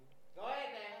 Go ahead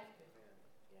now.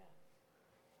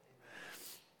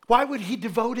 Why would he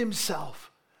devote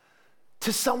himself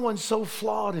to someone so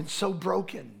flawed and so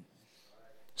broken,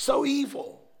 so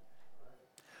evil,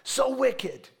 so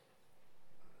wicked,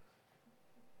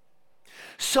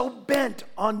 so bent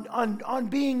on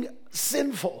being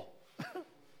sinful?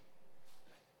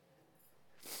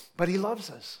 But he loves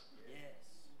us.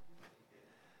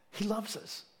 He loves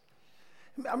us.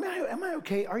 Am I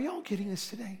okay? Are y'all getting this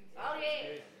today? Oh,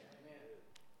 yeah.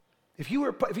 If you were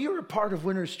a part of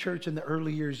Winners Church in the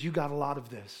early years, you got a lot of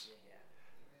this.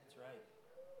 That's right.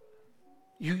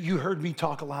 You heard me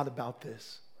talk a lot about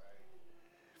this.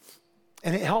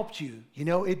 And it helped you. You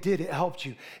know, it did. It helped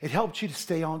you. It helped you to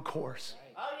stay on course.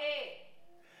 Oh,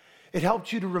 yeah. It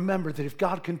helped you to remember that if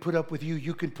God can put up with you,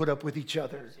 you can put up with each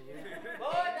other.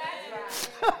 Boy, that's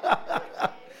right.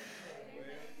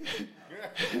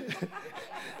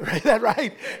 Right? That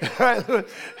right? Right.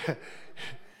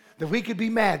 That we could be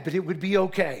mad, but it would be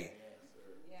okay.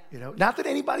 You know, not that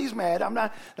anybody's mad.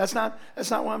 That's not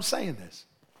why I'm saying this.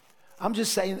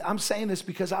 I'm saying this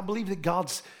because I believe that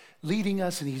God's leading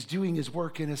us and he's doing his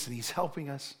work in us and he's helping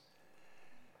us.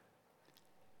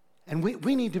 And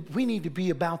we need to be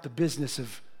about the business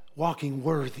of walking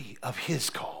worthy of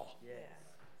his call. Yes.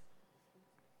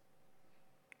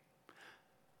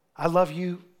 I love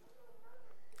you.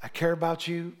 I care about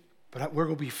you, but we're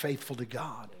going to be faithful to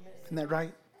God. Isn't that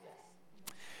right?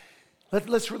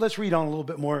 Let's read on a little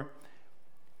bit more.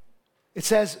 It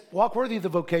says, walk worthy of the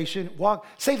vocation.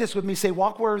 Say this with me. Say,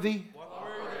 walk worthy,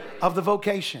 of the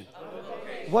vocation.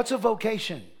 What's a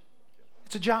vocation?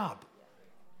 It's a job.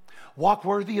 Walk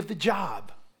worthy of the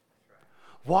job.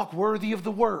 Walk worthy of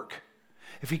the work.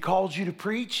 If he calls you to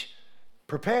preach,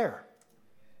 prepare.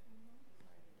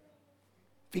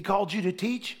 If he called you to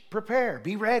teach, prepare.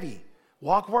 Be ready.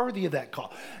 Walk worthy of that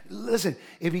call. Listen,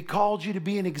 if he called you to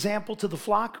be an example to the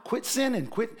flock, quit sinning.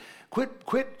 Quit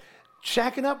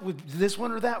shacking up with this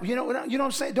one or that. You know what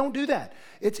I'm saying? Don't do that.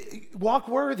 It's walk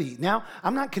worthy. Now,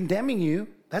 I'm not condemning you.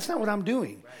 That's not what I'm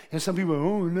doing. And some people,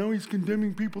 oh, now he's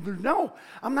condemning people. No,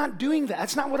 I'm not doing that.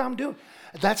 That's not what I'm doing.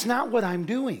 That's not what I'm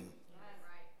doing.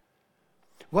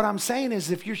 What I'm saying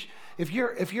is if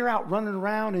you're out running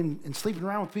around and sleeping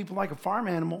around with people like a farm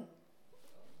animal,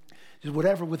 just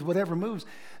whatever moves,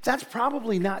 that's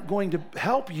probably not going to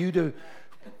help you to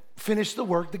finish the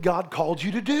work that God called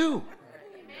you to do.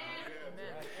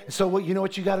 And so what you know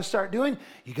what you got to start doing?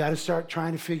 You got to start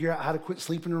trying to figure out how to quit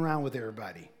sleeping around with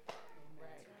everybody.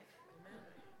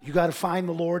 You got to find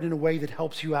the Lord in a way that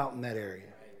helps you out in that area.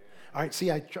 All right, see,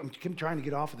 I'm trying to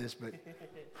get off of this, but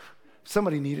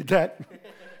somebody needed that.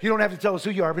 You don't have to tell us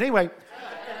who you are, but anyway.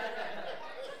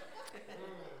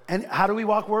 And how do we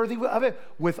walk worthy of it?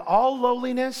 With all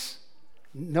lowliness.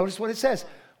 Notice what it says.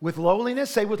 With lowliness.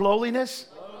 Say with lowliness.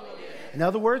 In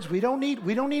other words, we don't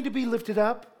need to be lifted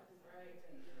up.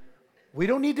 We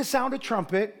don't need to sound a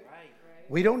trumpet.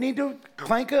 We don't need to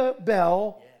clank a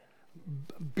bell,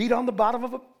 beat on the bottom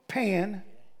of a pan.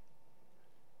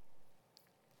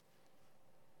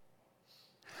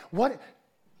 Let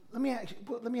me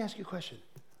ask you a question.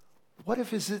 What if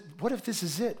this is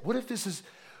it? What if this is,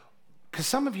 because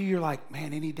some of you, you're like,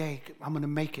 man, any day I'm going to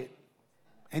make it.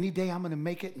 Any day I'm going to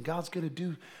make it, and God's going to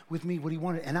do with me what he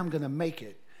wanted, and I'm going to make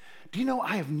it. Do you know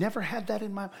I have never had that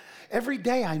in my, every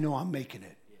day I know I'm making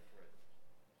it.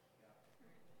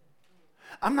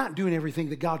 I'm not doing everything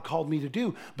that God called me to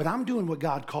do, but I'm doing what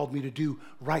God called me to do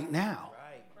right now.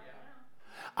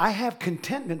 I have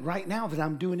contentment right now that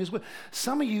I'm doing His will.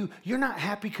 Some of you, you're not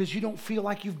happy because you don't feel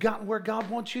like you've gotten where God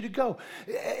wants you to go.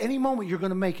 Any moment you're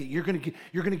going to make it. You're going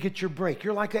to get your break.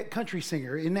 You're like that country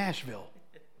singer in Nashville,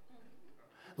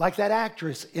 like that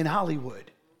actress in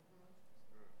Hollywood,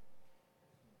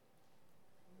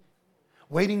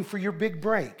 waiting for your big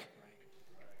break.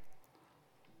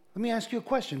 Let me ask you a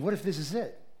question. What if this is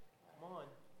it? Come on.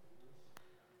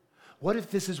 What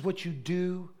if this is what you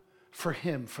do for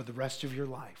Him for the rest of your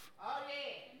life? Oh,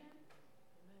 yeah.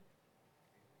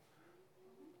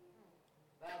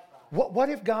 That's right. What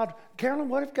if God, Carolyn,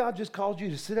 what if God just called you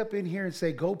to sit up in here and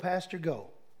say, go, Pastor, go?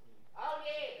 Oh,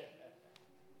 yeah.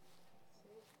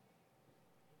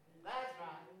 That's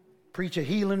right. Preach a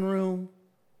healing room,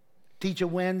 teach a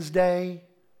Wednesday.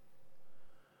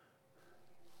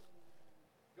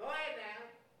 Go ahead now.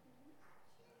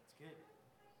 It's good.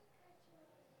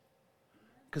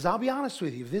 Because I'll be honest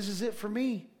with you, if this is it for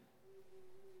me,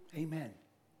 amen.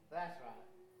 That's right.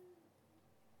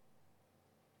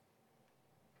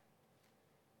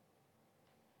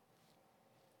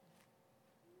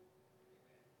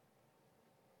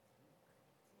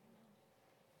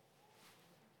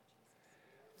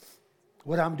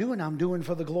 What I'm doing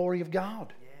for the glory of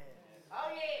God. Oh,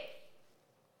 yeah.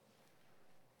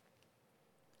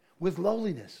 With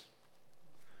lowliness,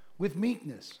 with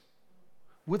meekness,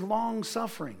 with long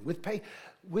suffering, with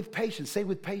patience. Say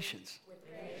with patience.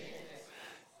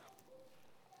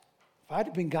 If I'd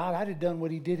have been God, I'd have done what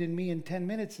He did in me in 10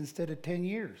 minutes instead of 10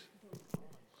 years.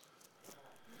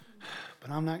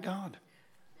 But I'm not God.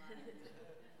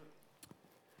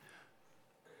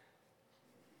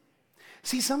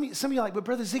 See, some of you are like, but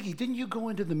Brother Ziggy, didn't you go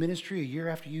into the ministry a year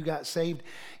after you got saved?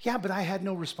 Yeah, but I had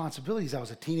no responsibilities. I was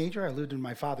a teenager. I lived in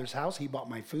my father's house. He bought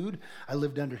my food. I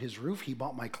lived under his roof. He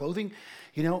bought my clothing.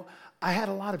 You know, I had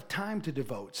a lot of time to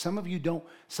devote. Some of you don't.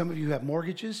 Some of you have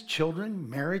mortgages, children,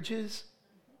 marriages.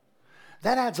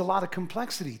 That adds a lot of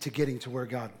complexity to getting to where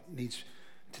God needs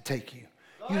to take you.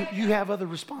 You have other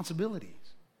responsibilities.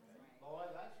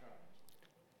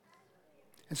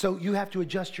 And so you have to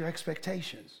adjust your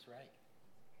expectations.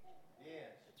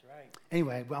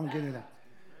 Anyway, well, I'm getting to that.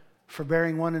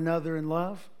 Forbearing one another in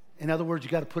love. In other words, you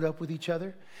got to put up with each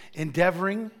other.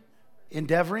 Endeavoring,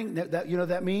 that, you know what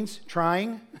that means?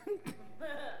 Trying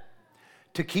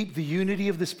to keep the unity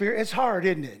of the Spirit. It's hard,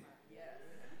 isn't it?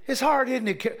 It's hard, isn't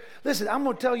it? Listen, I'm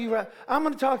going to tell you, I'm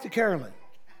going to talk to Carolyn.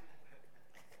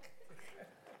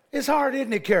 It's hard,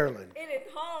 isn't it, Carolyn? It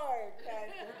is hard,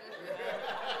 Pastor.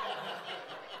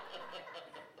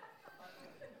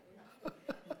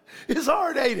 It's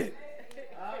hard, ain't it?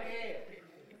 Oh,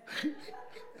 yeah.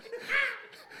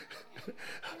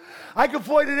 I can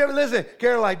point at every, listen,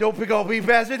 Caroline, don't pick on me,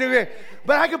 Pastor.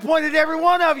 But I can point at every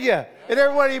one of you. And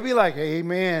everybody would be like,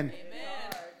 amen.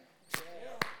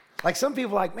 Like some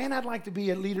people are like, man, I'd like to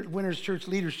be at Winners Church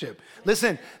leadership.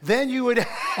 Listen, then you would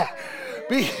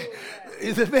be,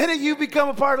 the minute you become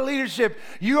a part of leadership,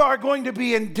 you are going to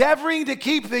be endeavoring to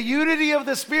keep the unity of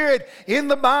the Spirit in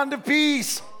the bond of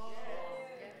peace.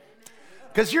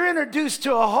 Because you're introduced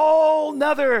to a whole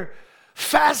nother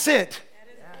facet.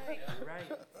 Amen.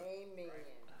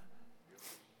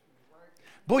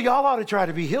 Boy, y'all ought to try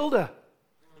to be Hilda.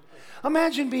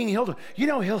 Imagine being Hilda. You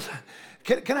know, Hilda,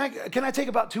 can I take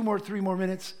about 3 more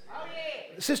minutes? Oh,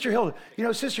 yeah. Sister Hilda,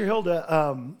 Sister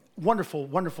Hilda, wonderful,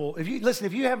 wonderful. If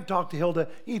you haven't talked to Hilda,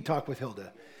 you need to talk with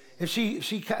Hilda. If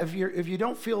you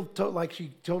don't feel like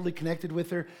she totally connected with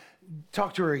her,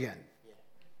 talk to her again.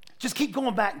 Just keep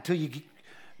going back until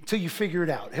you figure it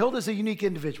out. Hilda's a unique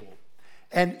individual,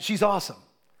 and she's awesome.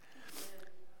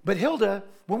 But Hilda,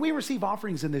 when we receive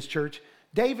offerings in this church,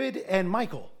 David and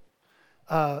Michael,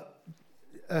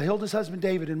 Hilda's husband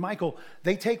David and Michael,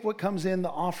 they take what comes in the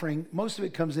offering. Most of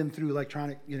it comes in through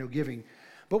electronic, giving.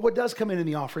 But what does come in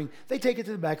the offering, they take it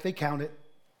to the back, they count it,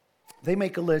 they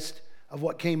make a list of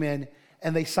what came in,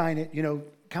 and they sign it,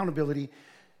 accountability.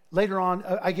 Later on,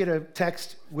 I get a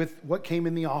text with what came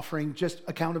in the offering, just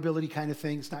accountability kind of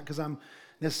thing. It's not because I'm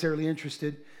necessarily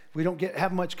interested. We don't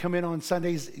have much come in on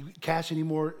Sundays, cash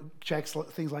anymore, checks,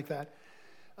 things like that.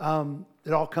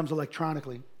 It all comes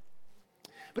electronically.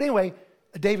 But anyway,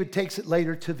 David takes it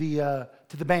later to the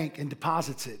bank and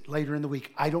deposits it later in the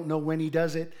week. I don't know when he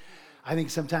does it. I think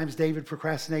sometimes David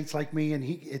procrastinates like me, and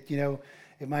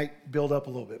it might build up a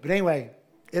little bit. But anyway,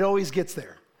 it always gets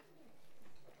there.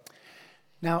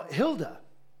 Now, Hilda,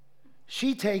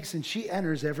 she takes and she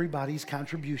enters everybody's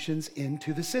contributions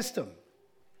into the system.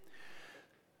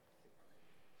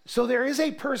 So there is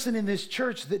a person in this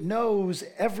church that knows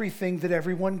everything that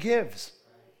everyone gives.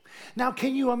 Now,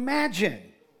 can you imagine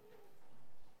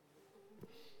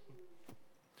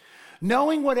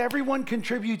knowing what everyone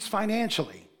contributes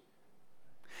financially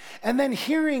and then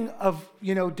hearing of,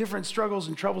 different struggles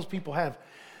and troubles people have,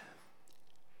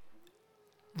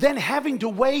 then having to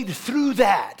wade through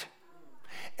that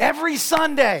every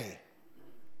Sunday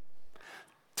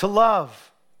to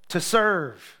love, to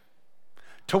serve,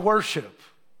 to worship,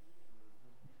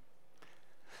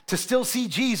 to still see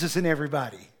Jesus in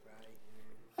everybody?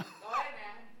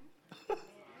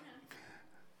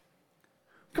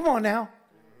 Come on now.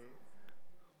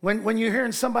 When you're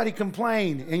hearing somebody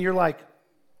complain and you're like,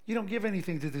 you don't give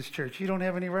anything to this church. You don't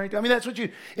have any right. I mean, that's what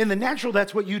in the natural,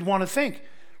 that's what you'd want to think.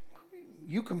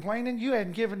 You complaining, you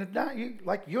hadn't given it down.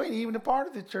 You ain't even a part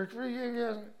of the church.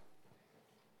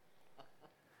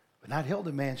 But not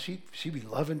Hilda, man. She be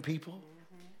loving people,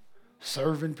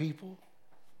 serving people,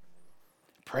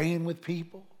 praying with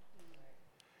people,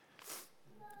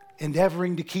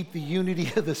 endeavoring to keep the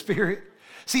unity of the Spirit.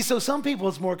 See, so some people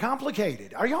it's more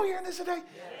complicated. Are y'all hearing this today?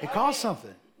 It costs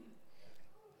something.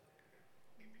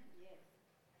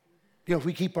 If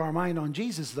we keep our mind on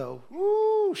Jesus, though.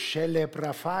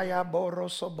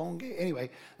 Anyway,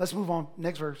 let's move on.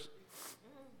 Next verse.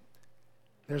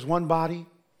 There's one body,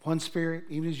 one Spirit,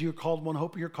 even as you're called, one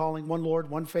hope of your calling, one Lord,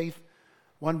 one faith,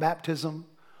 one baptism,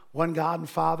 one God and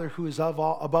Father who is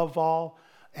above all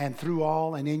and through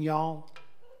all and in y'all.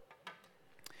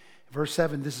 Verse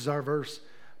 7, this is our verse.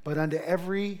 But unto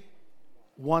every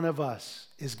one of us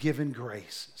is given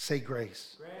grace. Say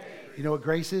grace. Grace. You know what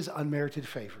grace is? Unmerited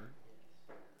favor.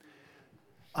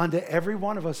 Unto every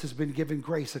one of us has been given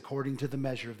grace according to the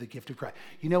measure of the gift of Christ.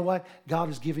 You know what? God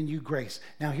has given you grace.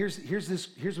 Now here's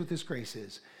what this grace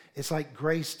is. It's like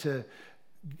grace to,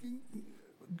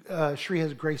 Shri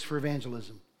has grace for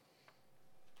evangelism.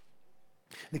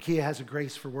 Nakia has a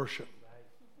grace for worship.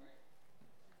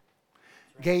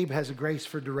 Gabe has a grace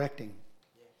for directing.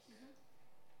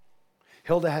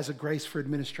 Hilda has a grace for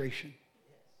administration.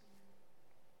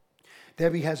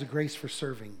 Debbie has a grace for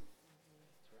serving.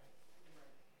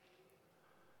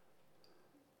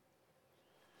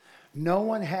 No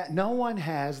one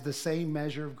has the same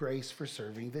measure of grace for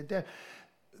serving.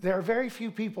 There are very few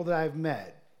people that I've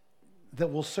met that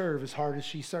will serve as hard as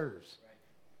she serves.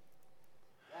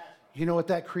 You know what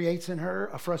that creates in her?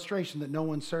 A frustration that no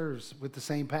one serves with the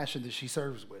same passion that she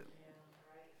serves with.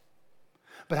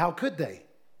 But how could they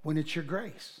when it's your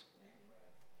grace?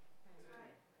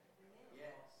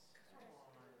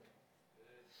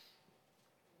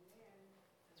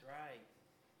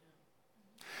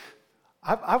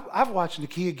 I've watched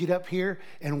Nakia get up here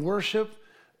and worship.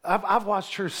 I've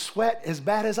watched her sweat as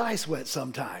bad as I sweat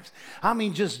sometimes. I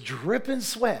mean, just dripping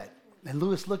sweat. And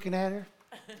Lewis looking at her.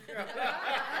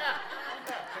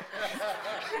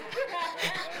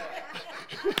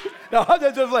 No, I'm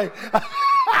just like,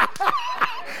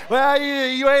 well,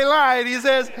 you ain't lying, he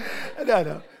says.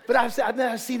 No. But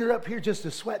I've seen her up here just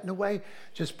sweating away,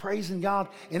 just praising God.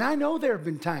 And I know there have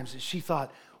been times that she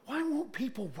thought, why won't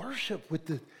people worship with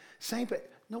the same,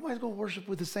 nobody's going to worship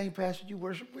with the same passion you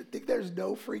worship with. There's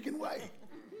no freaking way.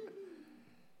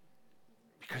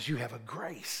 Because you have a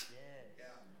grace.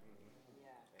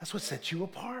 That's what sets you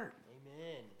apart.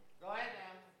 Amen. Go ahead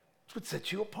now. That's what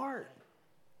sets you apart.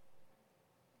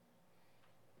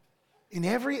 In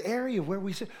every area where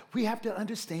we have to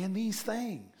understand these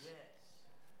things.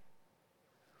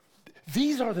 Yes.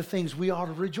 These are the things we ought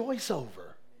to rejoice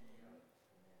over.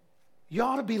 You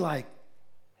ought to be like,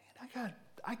 man,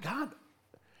 I got,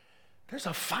 there's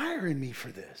a fire in me for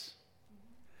this.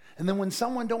 And then when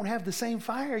someone don't have the same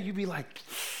fire, you be like,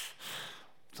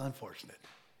 it's unfortunate.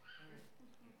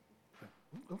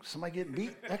 Oh, somebody getting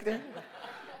beat back there?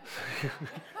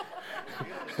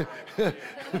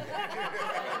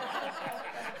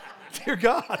 Dear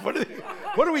God,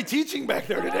 what are we teaching back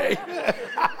there today?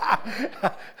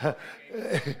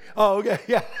 Oh, okay,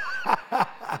 yeah.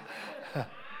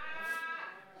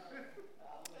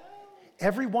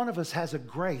 Every one of us has a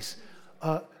grace.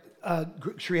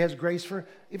 Shri has grace for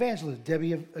evangelism.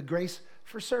 Debbie a grace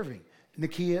for serving.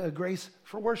 Nakia a grace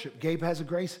for worship. Gabe has a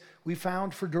grace we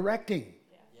found for directing.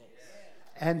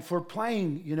 And for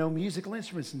playing, musical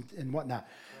instruments and whatnot.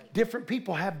 Different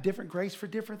people have different grace for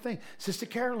different things. Sister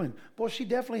Carolyn, boy, she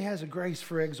definitely has a grace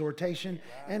for exhortation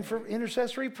and for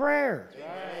intercessory prayer.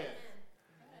 Right.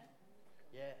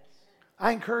 Yes.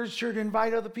 I encouraged her to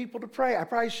invite other people to pray. I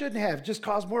probably shouldn't have, just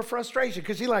caused more frustration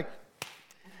because she's like,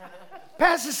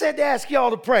 Pastor said to ask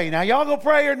y'all to pray. Now, y'all gonna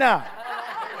pray or not?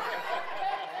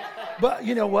 But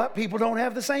you know what? People don't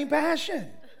have the same passion.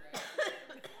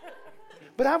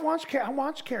 But I watched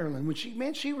Carolyn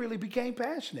when she really became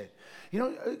passionate. You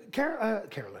know,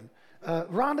 Carolyn,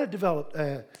 Rhonda developed,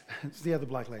 it's the other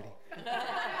black lady.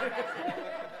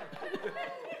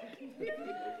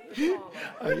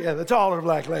 Yeah, the taller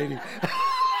black lady.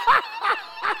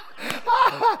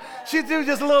 She threw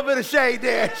just a little bit of shade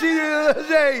there. She threw a little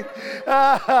shade.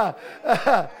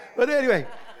 But anyway,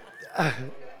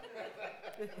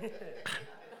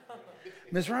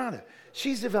 Miss Rhonda,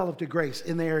 she's developed a grace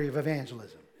in the area of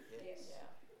evangelism.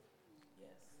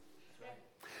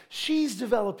 She's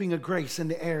developing a grace in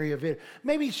the area of it.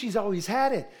 Maybe she's always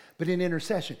had it, but in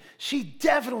intercession. She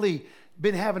definitely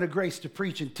been having a grace to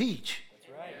preach and teach.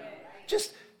 That's right.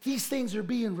 Just these things are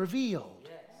being revealed.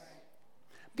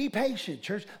 Be patient,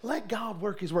 church. Let God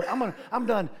work his work. I'm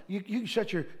done. You can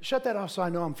shut that off so I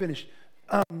know I'm finished.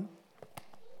 I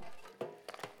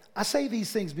say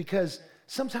these things because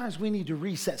sometimes we need to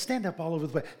reset. Stand up all over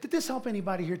the place. Did this help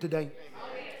anybody here today?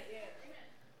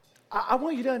 I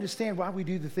want you to understand why we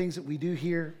do the things that we do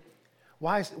here.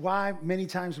 Why many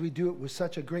times we do it with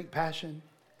such a great passion,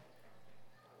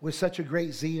 with such a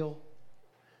great zeal.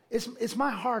 It's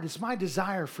my heart, it's my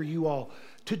desire for you all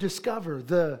to discover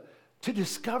the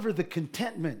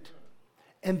contentment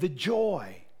and the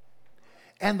joy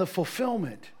and the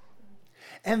fulfillment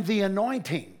and the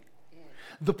anointing,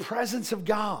 the presence of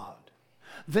God,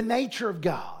 the nature of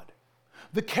God,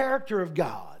 the character of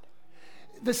God,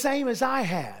 the same as I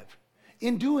have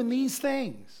in doing these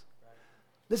things.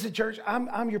 Listen, church,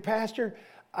 I'm your pastor.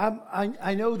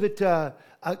 I know that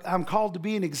I'm called to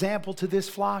be an example to this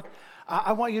flock.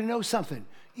 I want you to know something.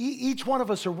 Each one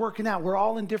of us are working out. We're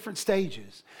all in different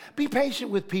stages. Be patient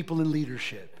with people in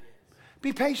leadership.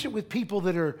 Be patient with people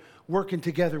that are working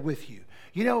together with you.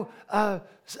 You know,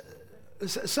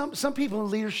 some people in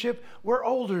leadership, we're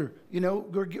older. You know,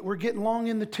 we're getting long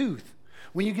in the tooth.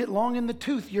 When you get long in the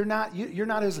tooth, you're not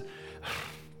as,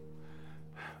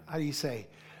 how do you say?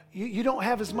 You don't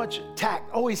have as much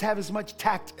tact, always have as much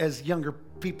tact as younger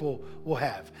people will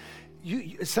have.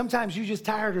 Sometimes you're just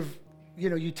tired of,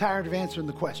 you're tired of answering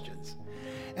the questions.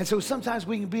 And so sometimes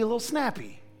we can be a little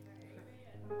snappy.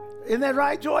 Isn't that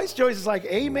right, Joyce? Joyce is like,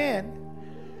 amen.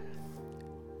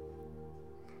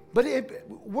 But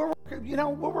we're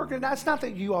working. It's not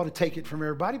that you ought to take it from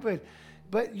everybody,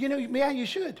 but yeah, you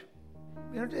should.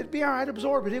 It'd be all right,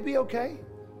 absorb it. It'd be okay.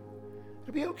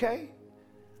 It'd be okay.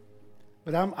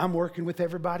 But I'm working with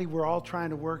everybody. We're all trying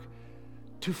to work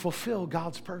to fulfill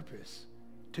God's purpose,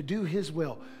 to do his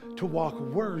will, to walk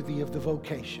worthy of the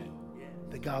vocation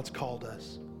that God's called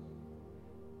us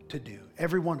to do,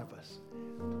 every one of us.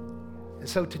 And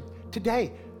so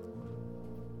today,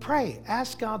 pray,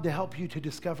 ask God to help you to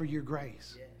discover your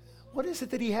grace. What is it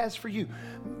that he has for you?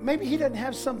 Maybe he doesn't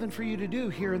have something for you to do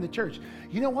here in the church.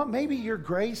 You know what? Maybe your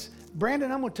grace,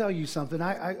 Brandon, I'm going to tell you something.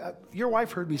 Your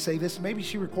wife heard me say this. Maybe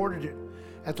she recorded it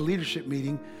at the leadership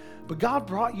meeting. But God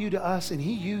brought you to us and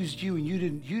he used you, and you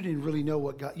didn't really know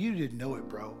what God, you didn't know it,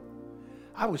 bro.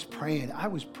 I was praying. I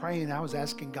was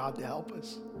asking God to help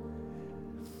us,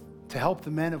 to help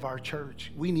the men of our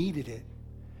church. We needed it.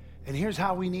 And here's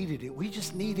how we needed it.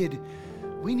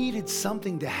 We needed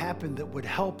something to happen that would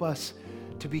help us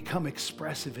to become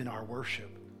expressive in our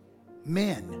worship.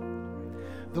 Men.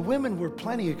 The women were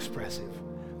plenty expressive,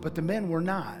 but the men were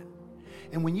not.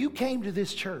 And when you came to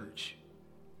this church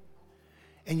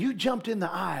and you jumped in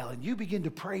the aisle and you began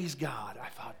to praise God, I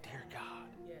thought, dear God,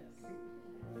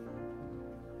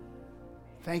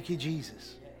 thank you,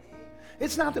 Jesus.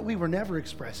 It's not that we were never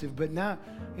expressive, but now,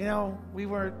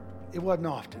 it wasn't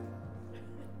often.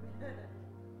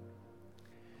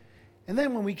 And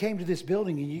then when we came to this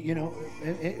building,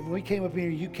 and when we came up here,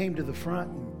 you came to the front.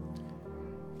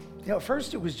 And, at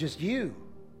first it was just you.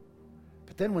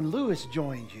 But then when Lewis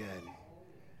joined you,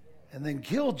 and then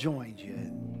Gil joined you,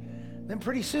 and then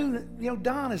pretty soon,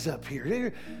 Don is up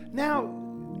here. Now,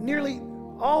 nearly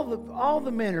all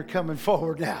the men are coming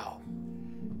forward now.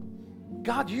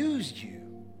 God used you.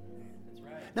 That's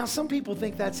right. Now, some people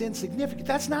think that's insignificant.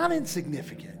 That's not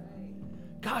insignificant.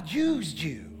 God used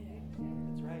you.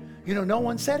 No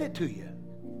one said it to you.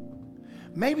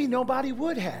 Maybe nobody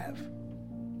would have.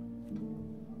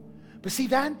 But see,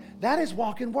 that is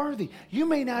walking worthy. You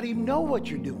may not even know what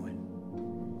you're doing.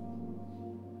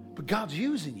 But God's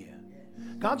using you.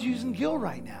 God's using Gil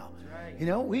right now.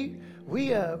 We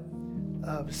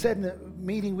said in a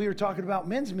meeting, we were talking about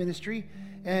men's ministry,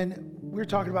 and we were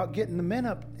talking about getting the men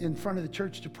up in front of the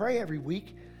church to pray every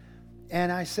week.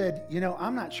 And I said,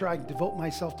 I'm not sure I can devote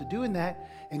myself to doing that.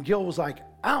 And Gil was like,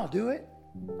 I'll do it.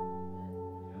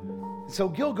 So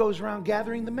Gil goes around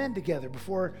gathering the men together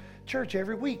before church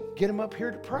every week. Get them up here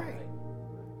to pray.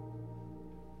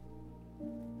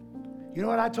 You know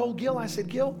what I told Gil? I said,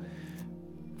 Gil,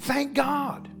 thank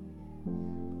God.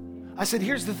 I said,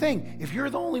 here's the thing. If you're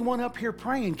the only one up here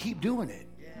praying, keep doing it.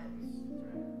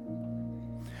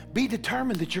 Be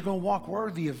determined that you're going to walk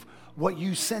worthy of what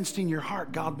you sensed in your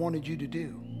heart God wanted you to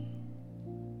do.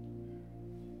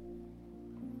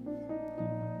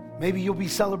 Maybe you'll be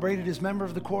celebrated as member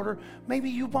of the quarter. Maybe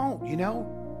you won't, you know.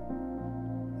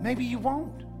 Maybe you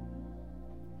won't.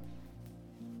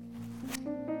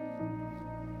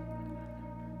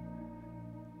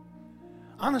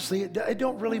 Honestly, it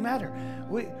don't really matter.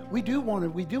 We do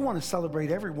want to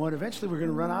celebrate everyone. Eventually, we're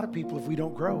going to run out of people if we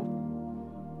don't grow.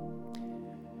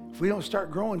 If we don't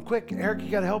start growing quick, Eric, you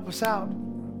got to help us out.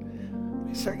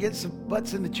 We start getting some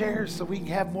butts in the chairs so we can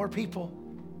have more people.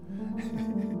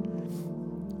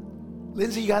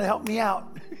 Lindsay, you got to help me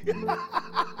out.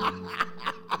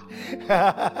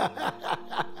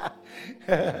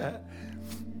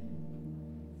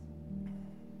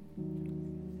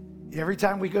 Every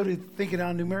time we go to thinking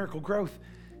on numerical growth,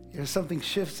 something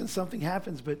shifts and something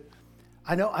happens. But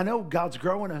I know God's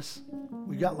growing us.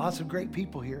 We've got lots of great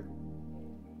people here.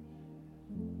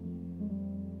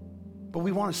 But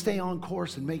we want to stay on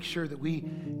course and make sure that we,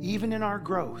 even in our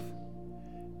growth,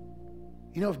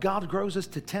 if God grows us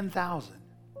to 10,000,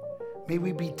 may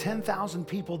we be 10,000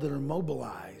 people that are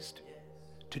mobilized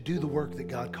to do the work that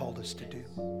God called us to do.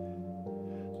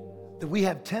 That we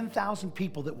have 10,000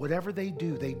 people that whatever they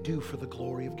do for the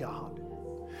glory of God.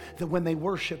 That when they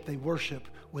worship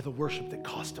with a worship that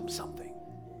cost them something.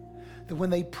 That when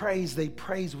they praise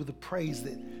with a praise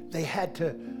that they had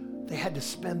to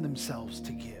spend themselves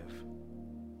to give.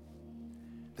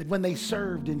 That when they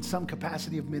served in some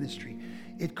capacity of ministry,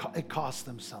 it cost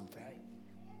them something.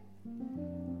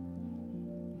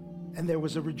 And there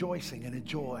was a rejoicing and a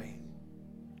joy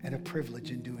and a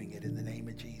privilege in doing it in the name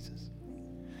of Jesus.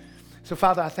 So,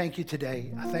 Father, I thank you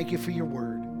today. I thank you for your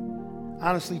word.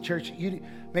 Honestly, church,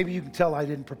 maybe you can tell I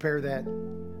didn't prepare that.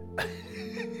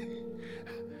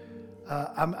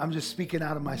 I'm just speaking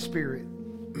out of my spirit.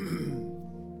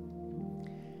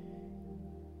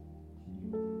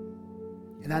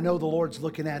 And I know the Lord's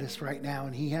looking at us right now,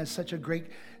 and he has such a great,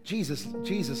 Jesus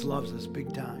loves us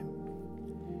big time.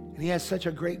 And he has such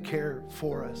a great care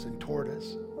for us and toward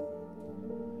us.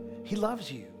 He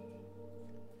loves you.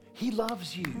 He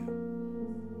loves you.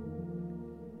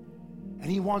 And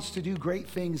he wants to do great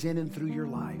things in and through your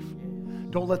life.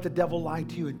 Don't let the devil lie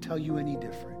to you and tell you any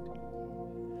different.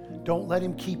 Don't let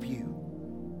him keep you.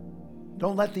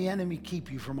 Don't let the enemy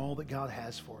keep you from all that God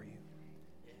has for you.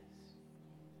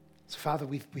 So, Father,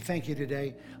 we thank you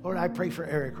today. Lord, I pray for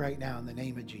Eric right now in the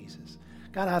name of Jesus.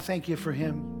 God, I thank you for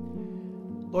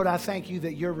him. Lord, I thank you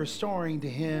that you're restoring to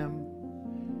him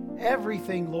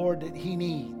everything, Lord, that he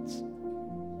needs.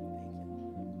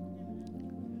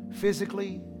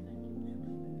 Physically,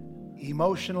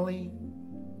 emotionally,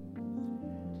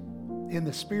 in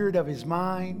the spirit of his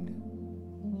mind.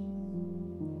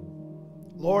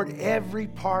 Lord, every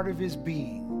part of his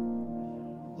being.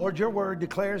 Lord, your word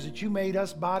declares that you made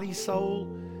us body,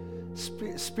 soul,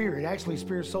 spirit. Actually,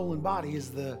 spirit, soul, and body is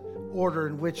the order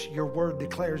in which your word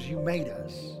declares you made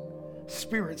us.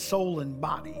 Spirit, soul, and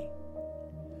body.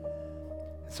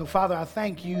 So, Father, I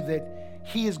thank you that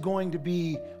he is going to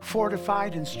be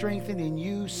fortified and strengthened in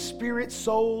you, spirit,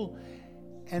 soul,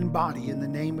 and body in the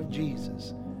name of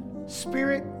Jesus.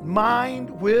 Spirit, mind,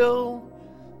 will,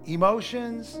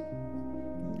 emotions,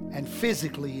 and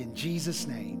physically in Jesus'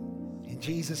 name. In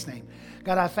Jesus' name.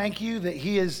 God, I thank you that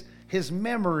his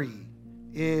memory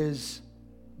is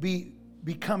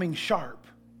becoming sharp.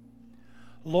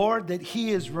 Lord, that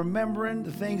he is remembering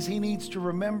the things he needs to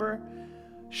remember.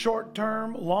 Short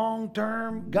term, long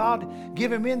term. God,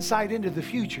 give him insight into the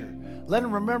future. Let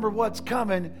him remember what's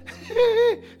coming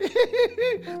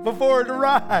before it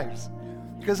arrives.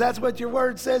 Because that's what your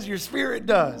word says your spirit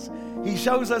does. He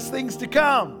shows us things to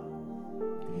come.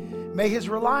 May his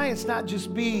reliance not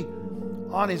just be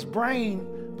on his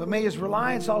brain, but may his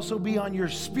reliance also be on your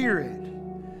spirit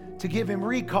to give him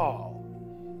recall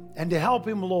and to help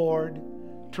him, Lord,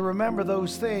 to remember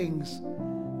those things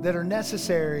that are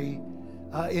necessary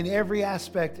in every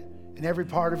aspect, in every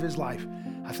part of his life.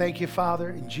 I thank you, Father,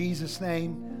 in Jesus'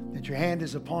 name, that your hand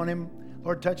is upon him.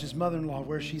 Lord, touch his mother-in-law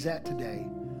where she's at today.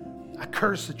 I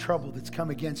curse the trouble that's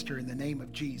come against her in the name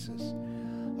of Jesus.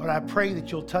 Lord, I pray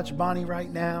that you'll touch Bonnie right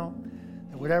now,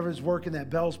 that whatever is working, that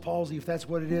Bell's palsy, if that's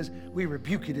what it is, we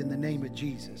rebuke it in the name of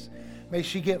Jesus. May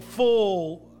she get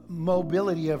full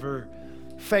mobility of her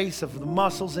face, of the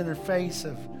muscles in her face,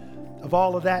 of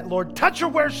all of that. Lord, touch her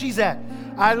where she's at.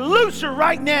 I loose her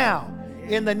right now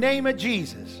in the name of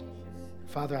Jesus.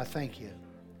 Father, I thank you.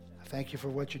 Thank you for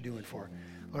what you're doing for her.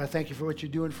 Lord, I thank you for what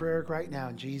you're doing for Eric right now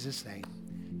in Jesus' name.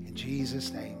 In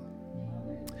Jesus' name.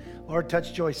 Lord,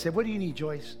 touch Joyce. Say, what do you need,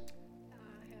 Joyce?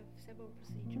 I have several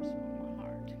procedures for my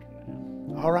heart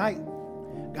coming up. All right.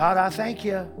 God, I thank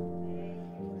you.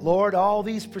 Lord, all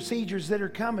these procedures that are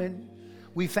coming,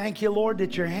 we thank you, Lord,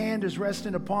 that your hand is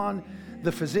resting upon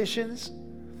the physicians.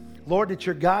 Lord, that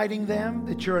you're guiding them,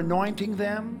 that you're anointing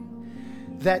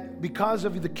them, that because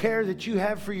of the care that you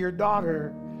have for your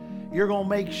daughter, you're going to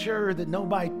make sure that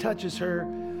nobody touches her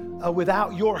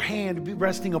without your hand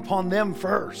resting upon them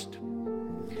first.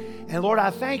 And Lord, I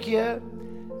thank you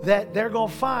that they're going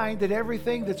to find that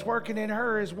everything that's working in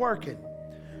her is working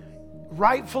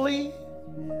rightfully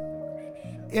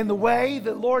in the way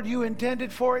that, Lord, you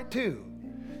intended for it to.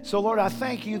 So, Lord, I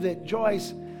thank you that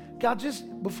Joyce, God, just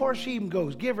before she even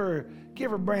goes, give her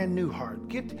a brand new heart.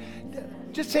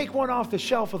 Just take one off the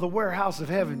shelf of the warehouse of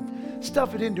heaven.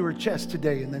 Stuff it into her chest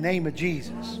today in the name of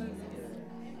Jesus.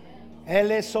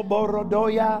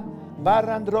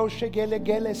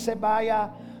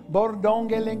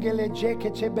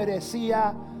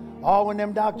 Oh, when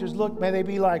them doctors look, may they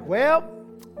be like, well,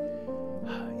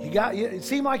 it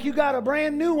seemed like you got a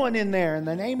brand new one in there in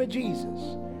the name of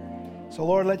Jesus. So,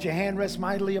 Lord, let your hand rest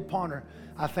mightily upon her.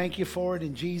 I thank you for it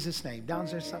in Jesus' name. Don,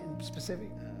 is there something specific?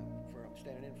 I'm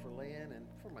standing in for Lynn and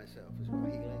for myself as well,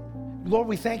 healing. Lord,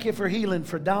 we thank you for healing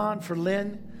for Don, for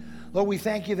Lynn. Lord, we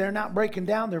thank you they're not breaking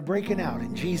down, they're breaking out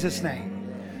in Jesus'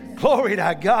 name. Glory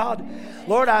to God.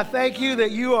 Lord, I thank you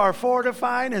that you are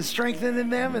fortifying and strengthening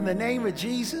them in the name of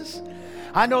Jesus.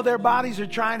 I know their bodies are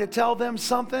trying to tell them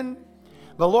something.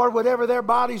 But Lord, whatever their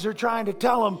bodies are trying to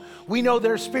tell them, we know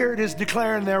their spirit is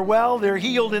declaring they're well, they're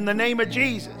healed in the name of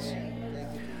Jesus.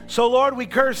 So Lord, we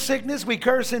curse sickness, we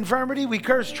curse infirmity, we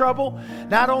curse trouble,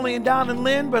 not only in Don and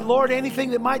Lynn, but Lord, anything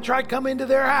that might try to come into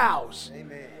their house.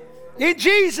 Amen. In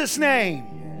Jesus'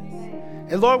 name.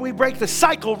 And Lord, we break the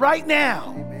cycle right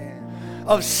now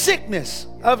of sickness,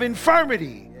 of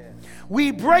infirmity.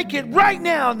 We break it right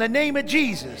now in the name of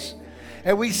Jesus.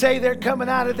 And we say they're coming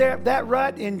out of that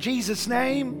rut in Jesus'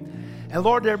 name. And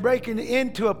Lord, they're breaking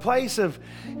into a place of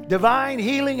divine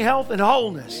healing, health, and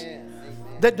wholeness.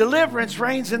 That deliverance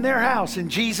reigns in their house in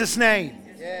Jesus' name.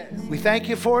 Yes. We thank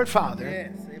you for it, Father.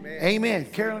 Yes. Amen. Amen.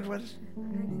 Carolyn, what is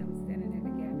I'm standing in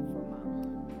the gap for my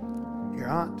mom. your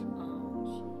aunt?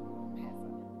 She has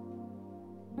a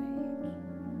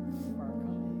big fur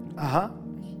coat. Uh-huh.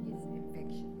 She gets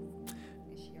infections.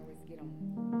 And she always get them.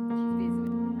 She's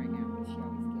visiting right now, but she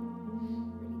always get them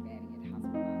really bad and get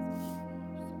hospitalized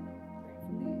when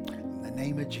she leaves. So pray for that. In the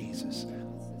name of Jesus. My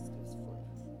sister's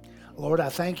foot. Lord, I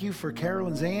thank you for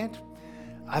Carolyn's aunt.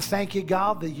 I thank you,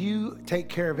 God, that you take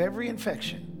care of every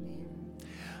infection.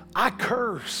 I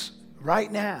curse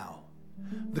right now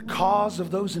the cause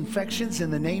of those infections in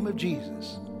the name of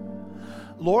Jesus.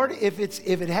 Lord, if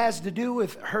it has to do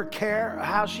with her care,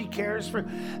 how she cares for,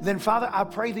 then Father, I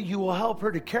pray that you will help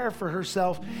her to care for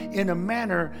herself in a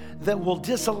manner that will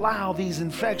disallow these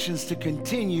infections to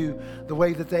continue the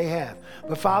way that they have.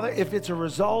 But Father, if it's a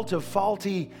result of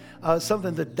faulty,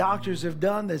 something the doctors have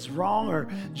done that's wrong, or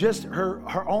just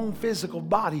her own physical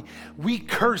body, we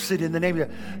curse it in the name of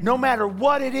God. No matter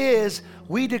what it is,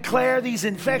 we declare these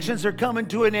infections are coming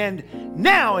to an end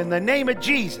now in the name of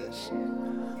Jesus.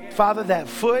 Father, that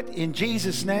foot in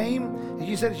Jesus' name,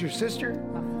 you said it's your sister?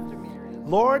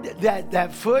 Lord,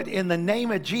 that foot in the name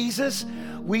of Jesus,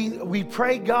 we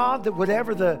pray, God, that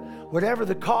whatever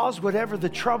the cause, whatever the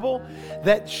trouble,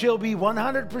 that she'll be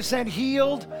 100%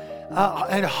 healed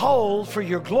and whole for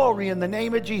your glory in the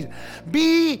name of Jesus.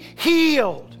 Be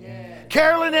healed.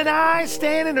 Carolyn and I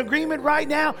stand in agreement right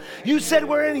now. You said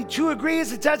where any two agree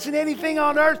as to touching anything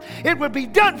on earth, it would be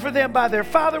done for them by their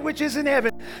Father which is in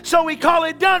heaven. So we call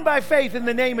it done by faith in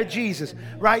the name of Jesus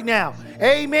right now.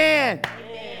 Amen.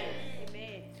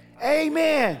 Amen.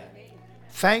 Amen.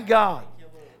 Thank God.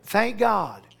 Thank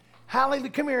God. Hallelujah.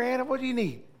 Come here, Anna. What do you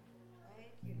need?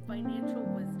 Financial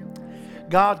wisdom.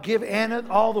 God, give Anna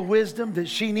all the wisdom that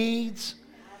she needs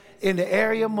in the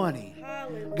area of money.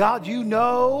 God, you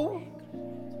know,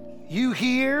 you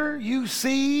hear, you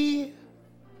see.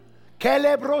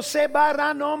 Parusa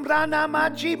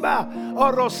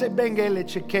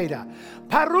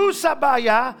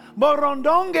baya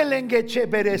morondongelenge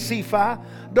cheberesifa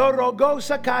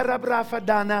dorogosa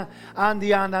karabrafadana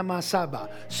andiana masaba.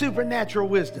 Supernatural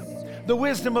wisdom, the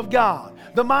wisdom of God,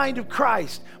 the mind of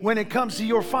Christ when it comes to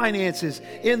your finances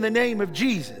in the name of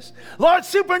Jesus. Lord,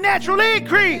 supernatural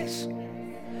increase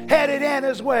headed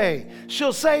Anna's way.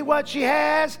 She'll say what she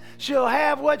has. She'll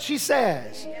have what she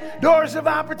says. Doors of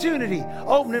opportunity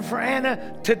opening for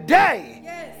Anna today.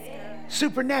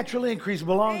 Supernatural increase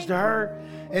belongs to her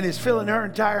and is filling her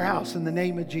entire house in the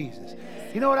name of Jesus.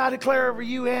 You know what I declare over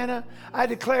you, Anna? I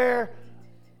declare,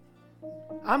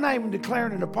 I'm not even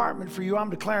declaring an apartment for you. I'm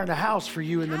declaring a house for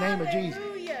you in the name of Jesus.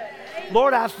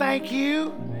 Lord, I thank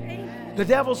you. The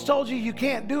devil's told you you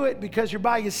can't do it because you're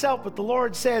by yourself, but the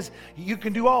Lord says you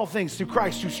can do all things through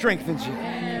Christ who strengthens you.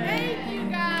 Thank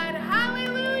you, God.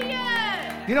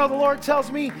 Hallelujah. You know, the Lord tells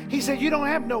me, he said, you don't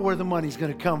have to know where the money's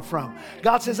going to come from.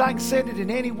 God says, I can send it in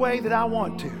any way that I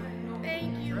want to.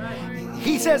 Thank you.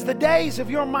 He says, the days of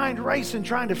your mind racing,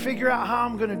 trying to figure out how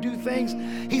I'm going to do things,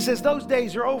 he says, those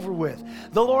days are over with.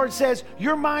 The Lord says,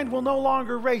 your mind will no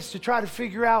longer race to try to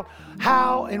figure out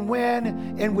how and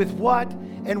when and with what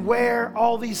and where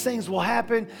all these things will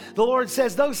happen. The Lord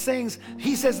says those things,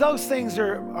 he says those things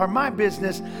are my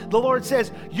business. The Lord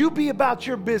says, you be about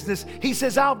your business. He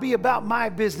says, I'll be about my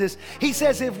business. He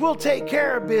says, if we'll take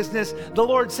care of business, the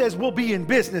Lord says we'll be in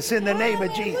business in the name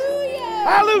of Jesus.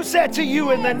 I loose that to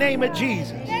you in the name of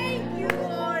Jesus. Thank you,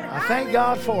 Lord. I thank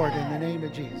God for it in the name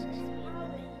of Jesus.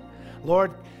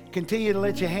 Lord, continue to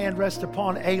let your hand rest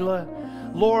upon Ayla.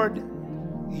 Lord,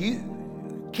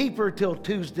 you keep her till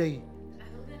Tuesday.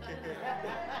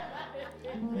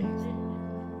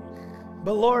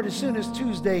 But Lord, as soon as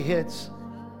Tuesday hits,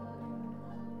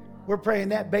 we're praying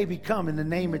that baby come in the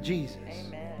name of Jesus.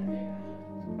 Amen.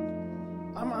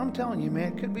 I'm telling you,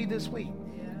 man, it could be this week.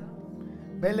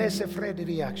 So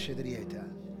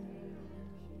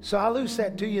I loose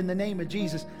that to you in the name of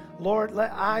Jesus. Lord,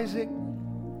 let Isaac,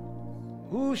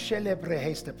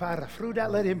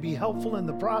 let him be helpful in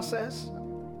the process.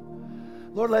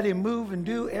 Lord, let him move and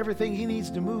do everything he needs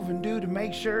to move and do to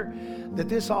make sure that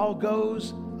this all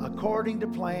goes according to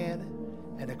plan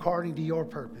and according to your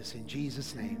purpose. In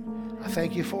Jesus' name. I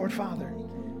thank you for it, Father.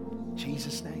 In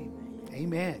Jesus' name.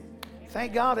 Amen.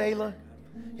 Thank God, Ayla.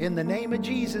 In the name of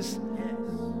Jesus.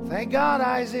 Thank God,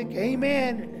 Isaac.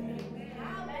 Amen.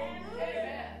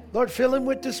 Lord, fill him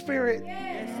with the Spirit.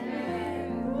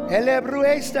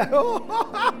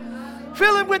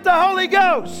 Fill him with the Holy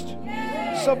Ghost.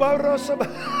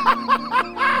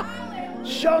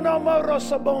 Shonomoro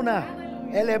sabona.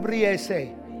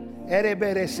 Elebriese.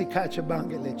 Ereberesi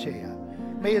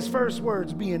kachabangelechea. May his first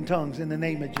words be in tongues in the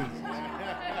name of Jesus.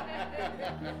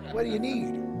 What do you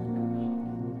need?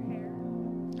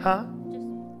 Huh?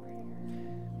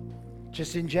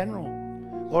 Just in general.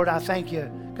 Lord, I thank you.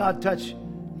 God, touch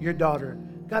your daughter.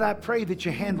 God, I pray that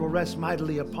your hand will rest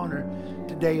mightily upon her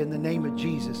today in the name of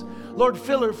Jesus. Lord,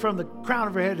 fill her from the crown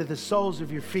of her head to the soles of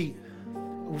her feet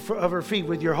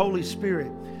with your Holy Spirit.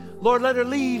 Lord, let her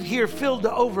leave here filled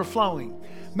to overflowing.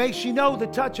 May she know the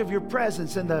touch of your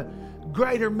presence and the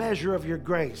greater measure of your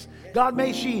grace. God,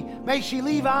 may she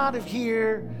leave out of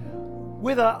here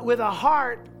with a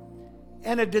heart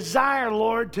and a desire,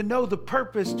 Lord, to know the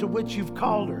purpose to which you've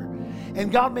called her.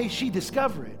 And God, may she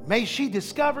discover it. May she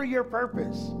discover your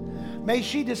purpose. May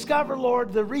she discover,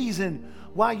 Lord, the reason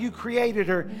why you created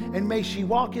her. And may she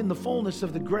walk in the fullness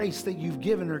of the grace that you've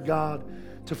given her, God,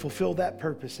 to fulfill that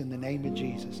purpose in the name of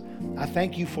Jesus. I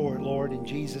thank you for it, Lord, in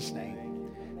Jesus' name.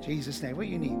 Jesus' name. What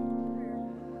do you need?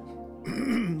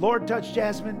 Lord, touch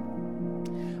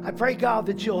Jasmine. I pray, God,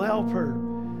 that you'll help her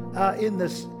in the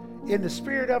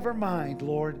spirit of her mind,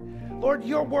 Lord. Lord,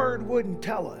 your word wouldn't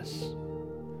tell us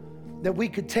that we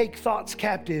could take thoughts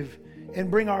captive and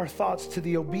bring our thoughts to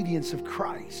the obedience of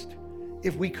Christ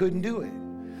if we couldn't do it.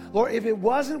 Lord, if it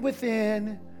wasn't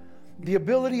within the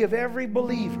ability of every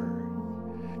believer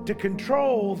to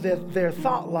control their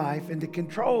thought life and to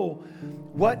control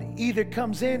what either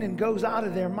comes in and goes out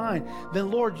of their mind,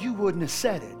 then Lord, you wouldn't have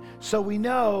said it. So we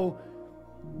know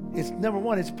it's, number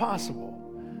one, it's possible.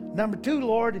 Number two,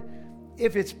 Lord,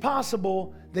 if it's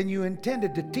possible, then you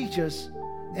intended to teach us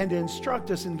and to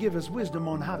instruct us and give us wisdom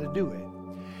on how to do it.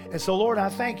 And so, Lord, I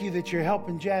thank you that you're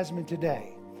helping Jasmine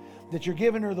today, that you're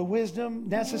giving her the wisdom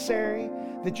necessary,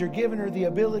 that you're giving her the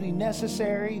ability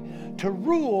necessary to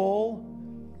rule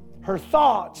her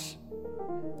thoughts,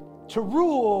 to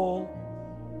rule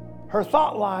her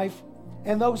thought life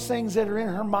and those things that are in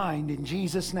her mind, in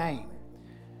Jesus' name.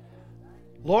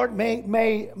 Lord,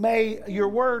 may your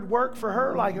word work for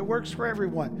her like it works for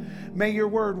everyone. May your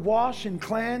word wash and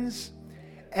cleanse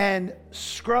and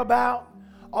scrub out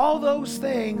all those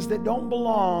things that don't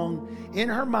belong in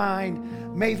her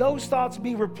mind. May those thoughts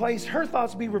be replaced, her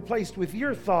thoughts be replaced with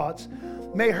your thoughts.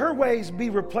 May her ways be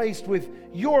replaced with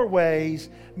your ways.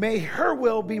 May her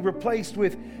will be replaced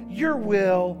with your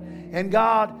will. And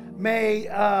God, may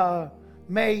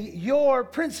may your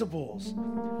principles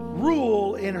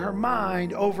rule in her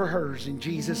mind over hers in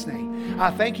Jesus' name.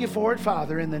 I thank you for it,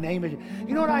 Father, in the name of...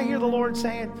 You know what I hear the Lord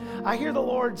saying? I hear the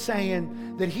Lord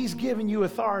saying that He's given you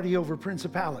authority over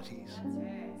principalities.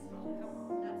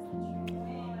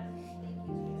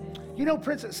 You know,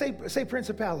 say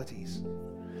principalities.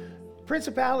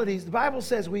 Principalities, the Bible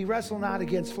says we wrestle not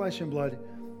against flesh and blood,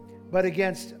 but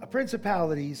against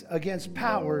principalities, against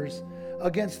powers,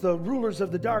 against the rulers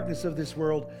of the darkness of this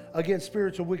world, against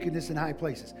spiritual wickedness in high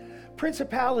places.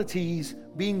 Principalities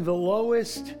being the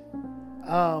lowest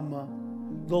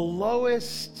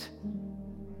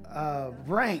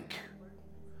rank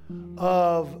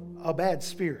of a bad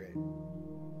spirit.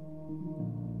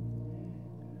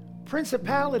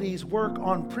 Principalities work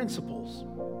on principles.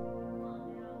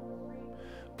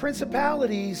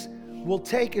 Principalities will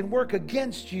take and work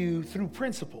against you through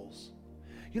principles.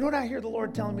 You know what I hear the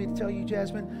Lord telling me to tell you,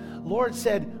 Jasmine? Lord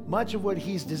said much of what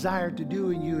He's desired to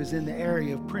do in you is in the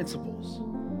area of principles.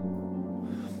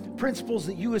 Principles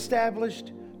that you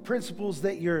established, principles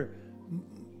that your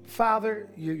father,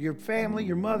 your family,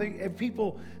 your mother,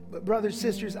 people, brothers,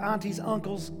 sisters, aunties,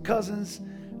 uncles, cousins,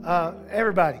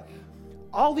 everybody.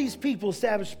 All these people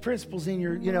established principles in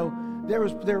your, there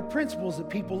are principles that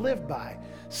people live by.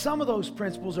 Some of those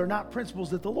principles are not principles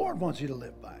that the Lord wants you to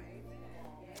live by.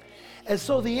 And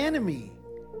so the enemy,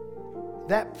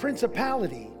 that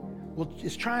principality,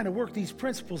 is trying to work these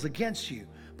principles against you.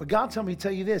 But God told me to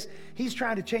tell you this. He's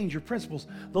trying to change your principles.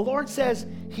 The Lord says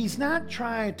He's not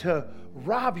trying to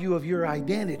rob you of your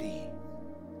identity.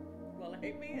 Well,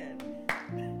 amen.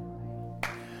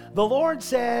 The Lord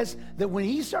says that when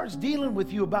He starts dealing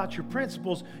with you about your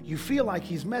principles, you feel like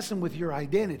He's messing with your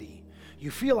identity. You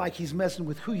feel like He's messing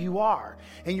with who you are.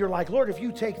 And you're like, Lord, if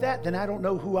you take that, then I don't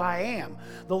know who I am.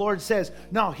 The Lord says,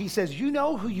 no, He says, you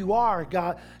know who you are,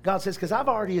 God. God says, because I've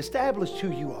already established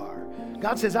who you are.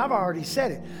 God says, I've already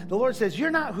said it. The Lord says,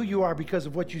 you're not who you are because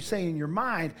of what you say in your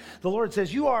mind. The Lord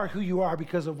says, you are who you are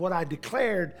because of what I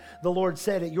declared, the Lord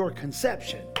said at your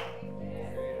conception.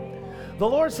 The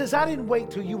Lord says, I didn't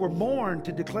wait till you were born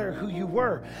to declare who you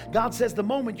were. God says, the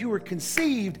moment you were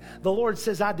conceived, the Lord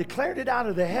says, I declared it out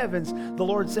of the heavens. The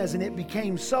Lord says, and it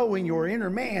became so in your inner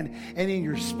man and in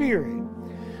your spirit.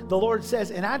 The Lord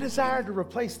says, and I desire to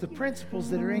replace the principles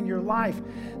that are in your life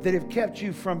that have kept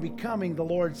you from becoming, the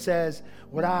Lord says,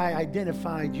 what I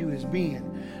identified you as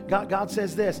being. God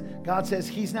says this. God says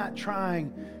He's not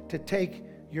trying to take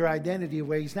your identity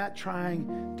away. He's not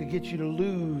trying to get you to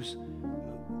lose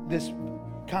this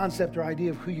concept or idea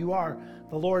of who you are.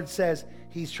 The Lord says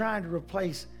He's trying to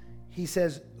replace, He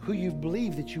says, who you've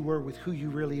believed that you were with who you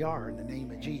really are in the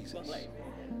name of Jesus.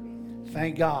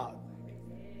 Thank God.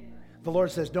 The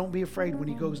Lord says, don't be afraid when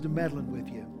He goes to meddling with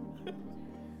you.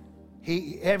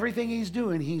 Everything He's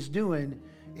doing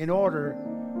in order,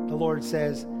 the Lord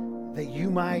says, that you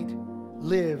might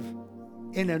live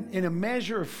in a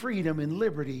measure of freedom and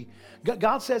liberty.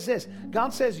 God says this.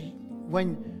 God says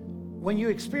when you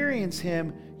experience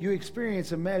Him, you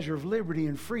experience a measure of liberty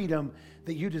and freedom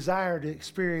that you desire to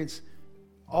experience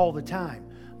all the time.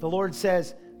 The Lord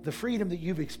says the freedom that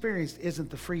you've experienced isn't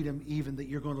the freedom even that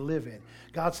you're going to live in.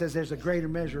 God says there's a greater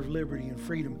measure of liberty and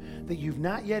freedom that you've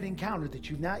not yet encountered, that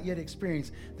you've not yet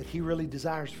experienced, that He really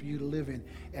desires for you to live in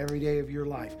every day of your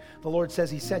life. The Lord says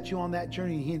He set you on that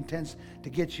journey and He intends to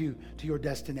get you to your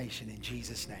destination in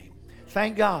Jesus' name.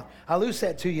 Thank God. I loose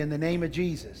that to you in the name of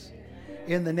Jesus.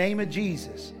 In the name of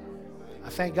Jesus. I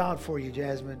thank God for you,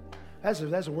 Jasmine. That's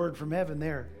a word from heaven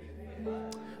there.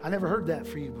 I never heard that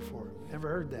for you before. Never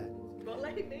heard that. Well,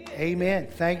 amen. Amen.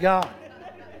 Thank God.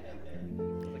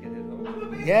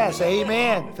 Yes,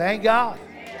 amen. Thank God.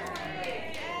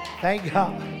 Thank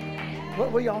God.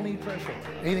 What will y'all need prayer for?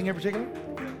 Anything in particular?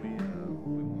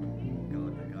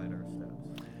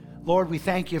 Lord, we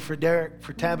thank You for Derek,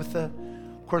 for Tabitha.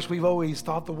 Of course, we've always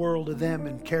thought the world of them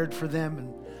and cared for them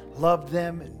and loved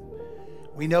them. And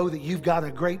we know that You've got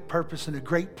a great purpose and a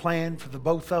great plan for the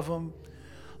both of them.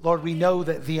 Lord, we know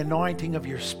that the anointing of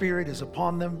Your Spirit is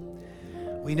upon them.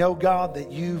 We know, God,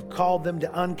 that You've called them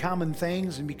to uncommon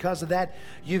things, and because of that,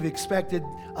 You've expected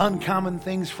uncommon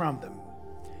things from them.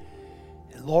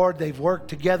 And Lord, they've worked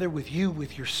together with You,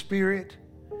 with Your Spirit,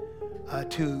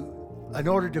 in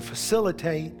order to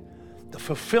facilitate the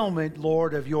fulfillment,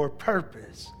 Lord, of Your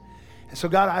purpose. And so,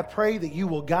 God, I pray that You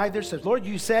will guide their steps. Lord,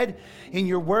 You said in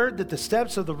Your word that the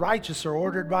steps of the righteous are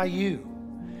ordered by You.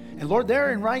 And Lord,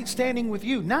 they're in right standing with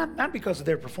You, not because of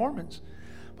their performance,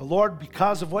 but Lord,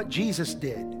 because of what Jesus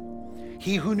did.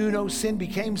 He who knew no sin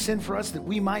became sin for us that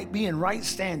we might be in right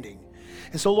standing.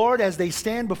 And so, Lord, as they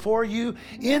stand before You,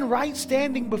 in right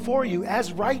standing before You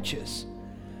as righteous,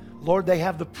 Lord, they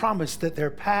have the promise that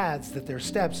their paths, that their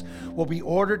steps will be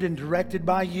ordered and directed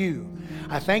by you.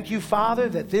 I thank you, Father,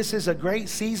 that this is a great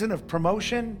season of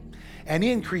promotion and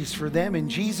increase for them in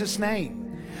Jesus'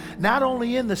 name. Not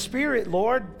only in the spirit,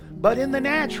 Lord, but in the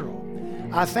natural.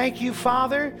 I thank you,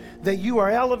 Father, that you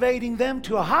are elevating them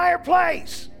to a higher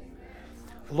place.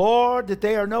 Lord, that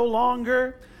they are no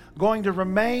longer going to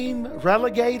remain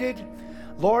relegated,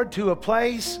 Lord, to a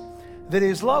place that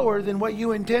is lower than what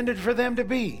you intended for them to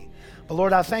be. But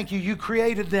Lord, I thank you, you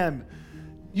created them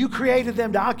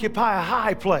to occupy a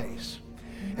high place.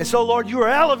 And so, Lord, you are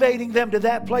elevating them to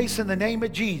that place in the name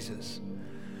of Jesus.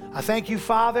 I thank you,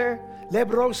 Father,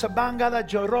 that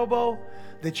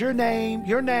your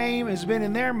name has been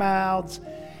in their mouths,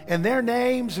 and their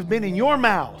names have been in your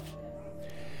mouth.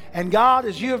 And God,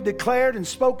 as you have declared and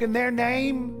spoken their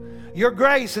name, your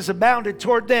grace has abounded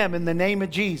toward them in the name of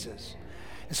Jesus.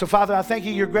 And so, Father, I thank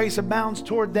you, your grace abounds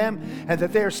toward them, and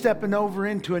that they're stepping over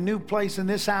into a new place in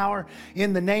this hour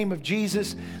in the name of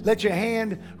Jesus. Let your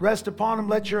hand rest upon them.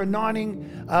 Let your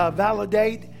anointing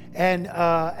validate and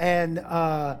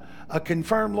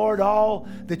confirm, Lord, all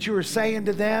that you are saying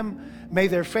to them. May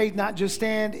their faith not just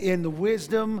stand in the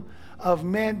wisdom of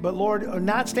men, but Lord,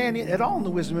 not standing at all in the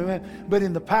wisdom of men, but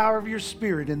in the power of your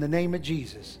Spirit in the name of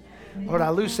Jesus. Lord, I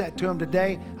loose that to them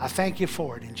today. I thank you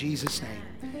for it in Jesus' name.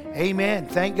 Amen.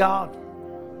 Thank God.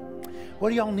 What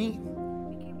do y'all need?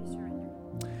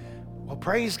 Well,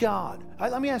 praise God.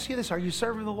 Let me ask you this. Are you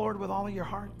serving the Lord with all of your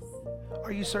heart?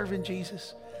 Are you serving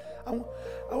Jesus? I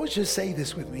want you to say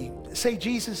this with me. Say,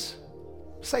 Jesus.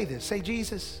 Say this. Say,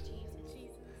 Jesus,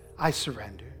 I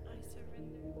surrender.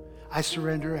 I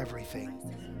surrender everything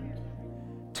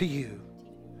to you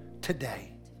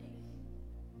today.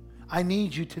 I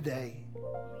need you today.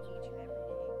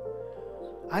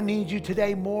 I need you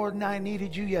today more than I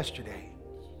needed you yesterday.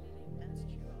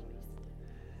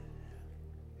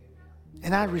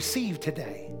 And I receive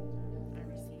today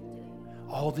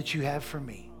all that you have for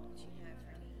me.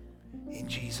 In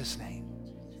Jesus' name.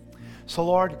 So,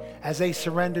 Lord, as they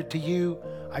surrender to you,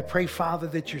 I pray, Father,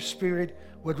 that your Spirit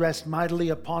would rest mightily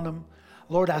upon them.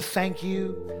 Lord, I thank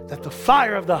you that the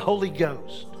fire of the Holy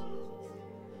Ghost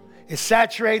is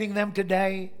saturating them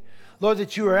today. Lord,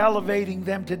 that you are elevating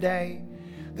them today.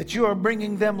 That you are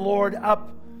bringing them, Lord,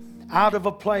 up out of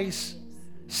a place.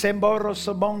 You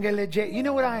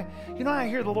know what I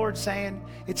hear the Lord saying?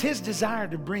 It's his desire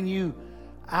to bring you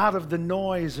out of the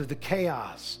noise of the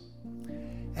chaos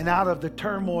and out of the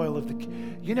turmoil of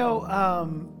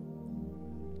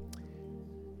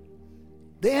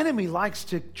the enemy likes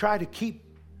to try to keep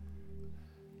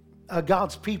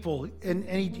God's people, and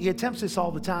he attempts this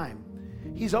all the time.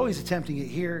 He's always attempting it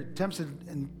here, attempts it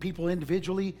in people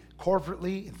individually,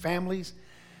 corporately, in families.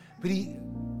 But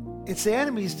it's the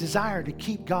enemy's desire to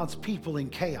keep God's people in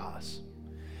chaos.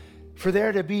 For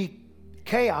there to be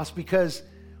chaos, because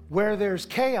where there's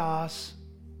chaos,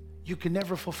 you can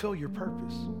never fulfill your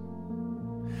purpose.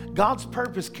 God's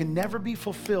purpose can never be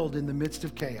fulfilled in the midst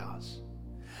of chaos.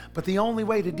 But the only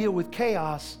way to deal with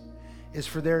chaos is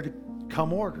for there to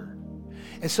come order.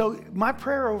 And so my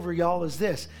prayer over y'all is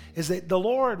this, is that the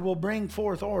Lord will bring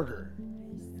forth order.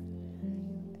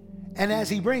 And as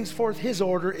he brings forth his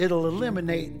order, it'll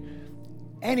eliminate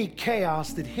any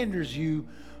chaos that hinders you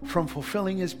from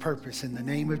fulfilling his purpose in the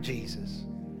name of Jesus.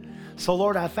 So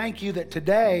Lord, I thank you that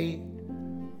today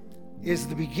is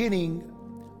the beginning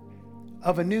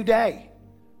of a new day,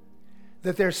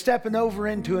 that they're stepping over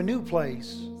into a new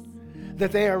place,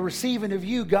 that they are receiving of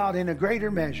you, God, in a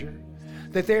greater measure,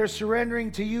 that they are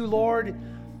surrendering to you, Lord,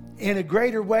 in a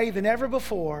greater way than ever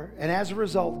before. And as a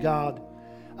result, God,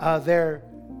 they're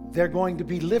going to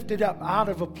be lifted up out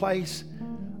of a place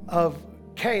of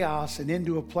chaos and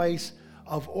into a place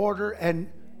of order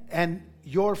and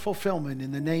your fulfillment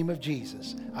in the name of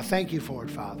Jesus. I thank you for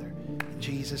it, Father, in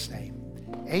Jesus' name.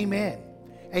 Amen.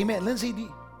 Amen. Lindsay,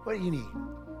 what do you need?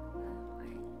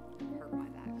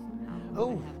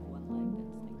 Oh.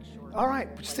 All right,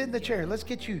 sit in the chair. Let's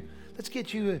get you,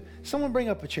 someone bring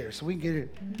up a chair so we can get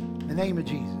it in the name of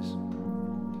Jesus.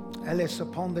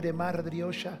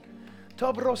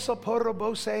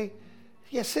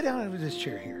 Yeah, sit down in this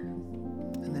chair here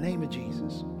in the name of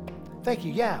Jesus. Thank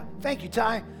you. Yeah, thank you,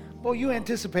 Ty. Well, you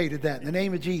anticipated that in the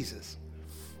name of Jesus.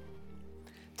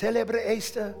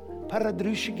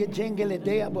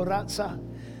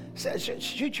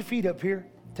 Shoot your feet up here.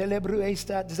 Does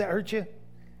that hurt you?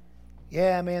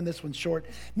 Yeah, man, this one's short.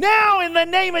 Now, in the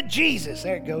name of Jesus.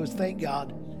 There it goes. Thank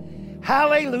God.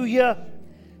 Hallelujah.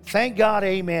 Thank God.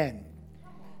 Amen.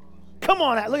 Come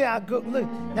on out. Look out. Look.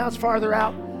 Now it's farther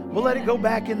out. We'll let it go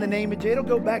back in the name of Jesus. It'll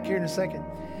go back here in a second.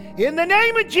 In the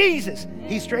name of Jesus,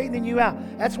 He's straightening you out.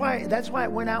 That's why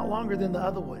it went out longer than the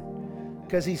other one,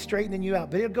 because He's straightening you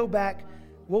out. But it'll go back.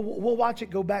 We'll watch it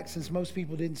go back, since most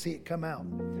people didn't see it come out.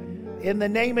 In the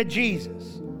name of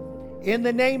Jesus. In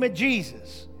the name of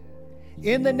Jesus.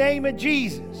 In the name of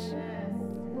Jesus.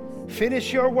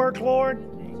 Finish your work, Lord.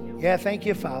 Yeah, thank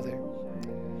you, Father.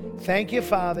 Thank you,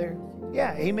 Father.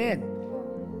 Yeah, amen.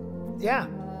 Yeah.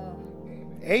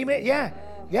 Amen. Yeah.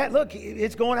 Yeah, look,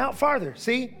 it's going out farther.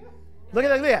 See? Look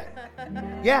at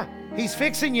that. Yeah, He's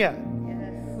fixing you.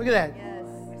 Look at that.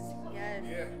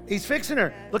 He's fixing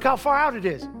her. Look how far out it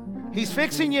is. He's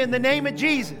fixing you in the name of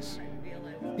Jesus.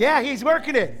 Yeah, He's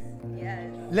working it.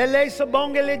 Lele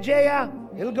sabonga lejeya.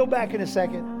 It'll go back in a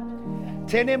second.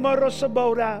 Tenemoro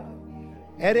saboda.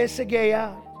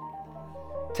 Eresegeya.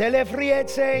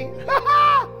 Telefrietse.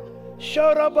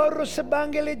 Shoroboro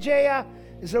sabanga lejeya.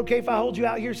 Is it okay if I hold you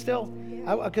out here still?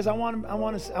 Because I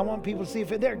want people to see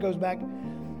if it. There it goes back.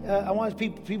 I want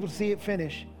people to see it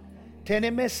finish.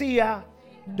 Tenemesia.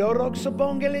 Dorok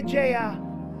sabongelejeya,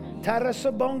 tara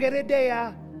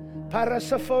sabongeredea,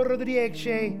 parasaforo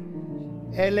driekshe,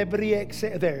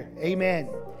 elebriekse. There, amen.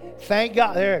 Thank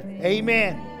God. There,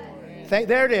 amen.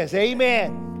 There it is,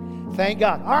 amen. Thank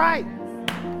God. All right.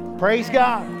 Praise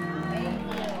God.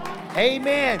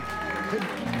 Amen.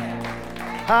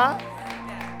 Huh?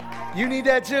 You need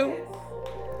that too?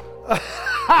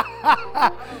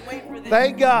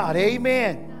 Thank God.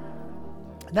 Amen.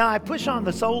 Now, I push on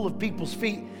the sole of people's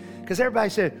feet, because everybody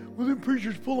said, well, then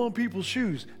preachers pull on people's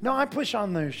shoes. No, I push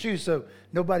on their shoes so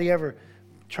nobody ever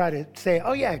try to say,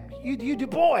 oh, yeah, you do,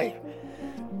 boy.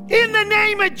 In the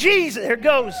name of Jesus. There it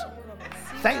goes.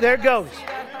 There it goes.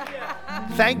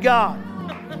 Thank God.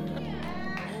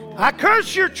 I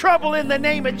curse your trouble in the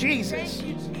name of Jesus.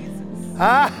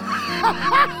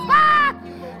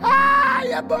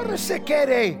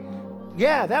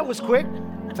 Yeah, that was quick.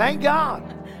 Thank God.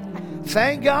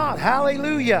 Thank God.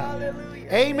 Hallelujah.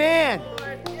 Amen.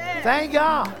 Thank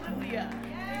God.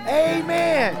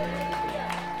 Amen.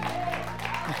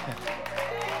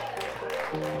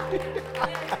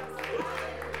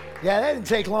 Yeah, that didn't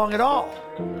take long at all.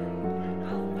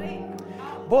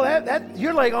 Boy, that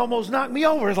you're like almost knocked me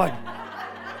over. It's like,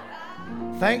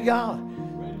 thank God.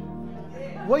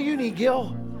 What do you need,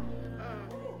 Gil?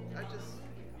 I just,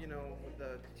 with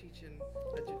the teaching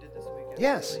that you did this weekend,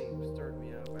 yes, really stirred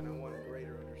me up, and I want a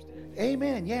greater understanding.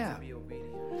 Amen. Yeah. To be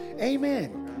obedient.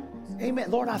 Amen.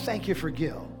 Amen. Lord, I thank you for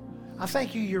Gil. I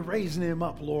thank you're raising him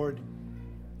up, Lord.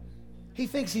 He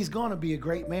thinks he's going to be a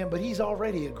great man, but he's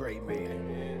already a great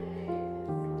man.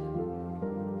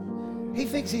 He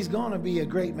thinks he's going to be a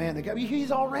great man of God.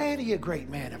 He's already a great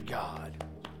man of God.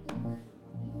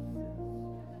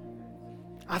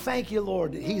 I thank you,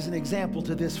 Lord, that he's an example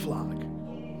to this flock.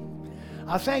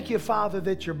 I thank you, Father,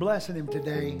 that you're blessing him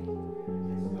today.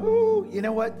 Ooh, you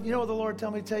know what? You know what the Lord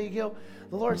told me to tell you, Gil?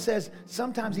 The Lord says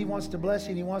sometimes he wants to bless you,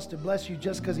 and he wants to bless you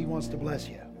just because he wants to bless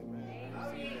you.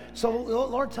 So the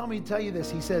Lord told me to tell you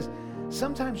this. He says,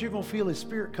 sometimes you're going to feel his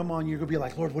spirit come on you. You're going to be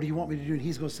like, Lord, what do you want me to do? And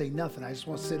he's going to say, nothing. I just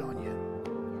want to sit on you.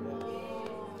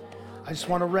 I just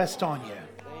want to rest on you.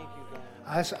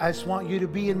 I just want you to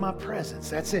be in my presence.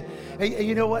 That's it. And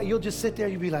you know what? You'll just sit there.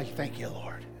 You'll be like, thank you,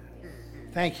 Lord.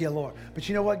 Thank you, Lord. But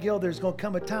you know what, Gil? There's going to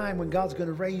come a time when God's going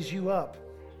to raise you up.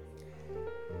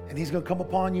 And he's going to come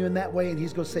upon you in that way. And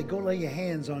he's going to say, go lay your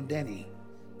hands on Denny.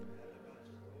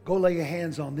 Go lay your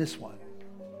hands on this one.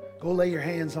 Go lay your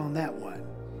hands on that one.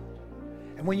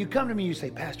 And when you come to me, you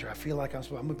say, Pastor, I feel like I'm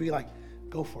going to be like,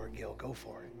 go for it, Gil. Go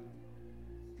for it.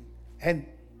 And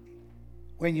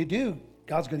when you do,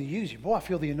 God's going to use you. Boy, I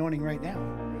feel the anointing right now.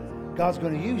 God's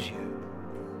going to use you.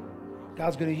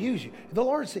 God's going to use you. The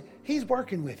Lord says, he's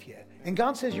working with you. And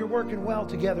God says you're working well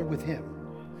together with him.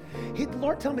 The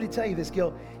Lord told me to tell you this,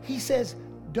 Gil. He says,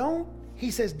 don't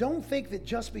think that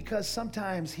just because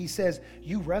sometimes he says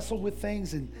you wrestle with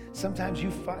things and sometimes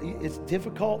it's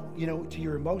difficult, to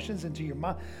your emotions and to your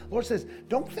mind. The Lord says,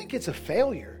 don't think it's a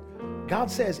failure. God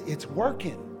says it's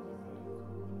working.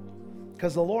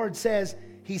 Because the Lord says,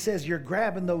 he says, you're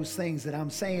grabbing those things that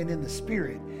I'm saying in the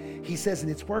spirit. He says,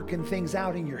 and it's working things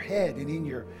out in your head and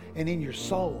in your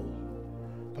soul.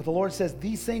 But the Lord says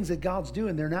these things that God's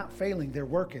doing, they're not failing, they're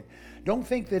working. Don't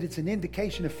think that it's an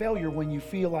indication of failure when you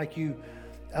feel like you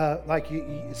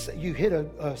hit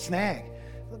a snag.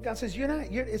 God says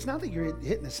it's not that you're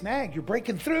hitting a snag, you're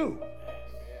breaking through.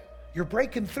 You're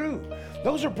breaking through.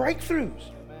 Those are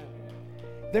breakthroughs.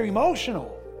 They're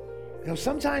emotional.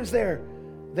 Sometimes they're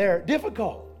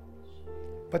difficult,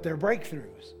 but they're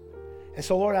breakthroughs. And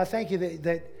so, Lord, I thank you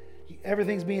that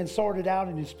everything's being sorted out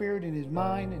in his spirit, in his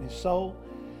mind, in his soul.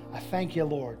 I thank you,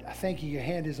 Lord. I thank you your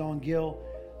hand is on Gil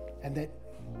and that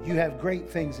you have great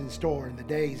things in store in the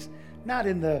days, not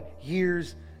in the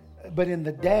years, but in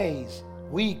the days,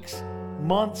 weeks,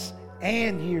 months,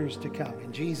 and years to come.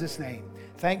 In Jesus' name.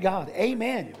 Thank God.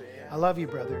 Amen. I love you,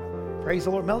 brother. Praise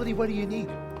the Lord. Melody, what do you need?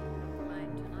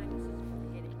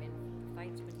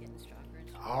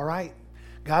 All right.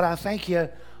 God, I thank you.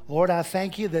 Lord, I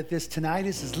thank you that this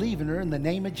tinnitus is leaving her in the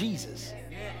name of Jesus.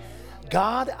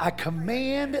 God, I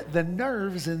command the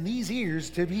nerves in these ears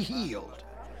to be healed.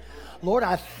 Lord,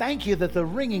 I thank you that the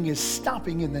ringing is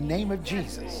stopping in the name of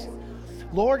Jesus.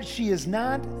 Lord, she is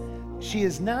not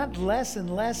less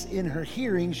and less in her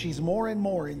hearing. She's more and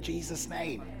more in Jesus'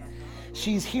 name.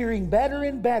 She's hearing better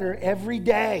and better every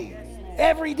day.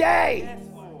 Every day.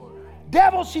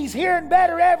 Devil, she's hearing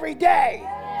better every day.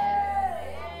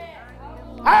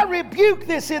 I rebuke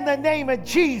this in the name of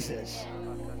Jesus.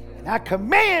 And I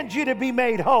command you to be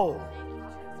made whole.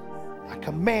 I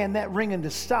command that ringing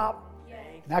to stop.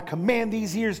 And I command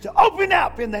these ears to open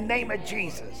up in the name of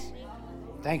Jesus.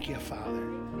 Thank you, Father.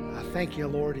 I thank you,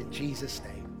 Lord, in Jesus'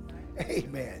 name.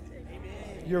 Amen.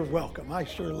 You're welcome. I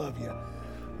sure love you.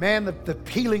 Man, the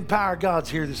healing power of God's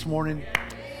here this morning.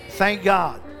 Thank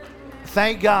God.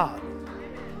 Thank God.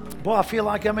 Boy, I feel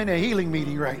like I'm in a healing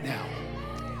meeting right now.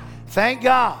 Thank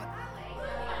God.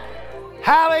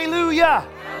 Hallelujah.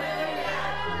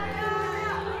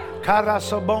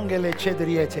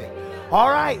 All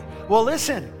right. Well,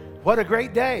 listen. What a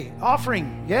great day.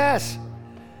 Offering. Yes.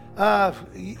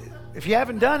 If you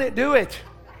haven't done it, do it.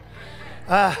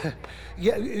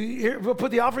 Here, we'll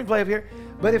put the offering plate up here.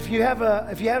 But if you have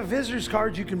a visitor's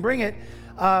card, you can bring it.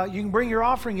 You can bring your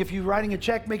offering. If you're writing a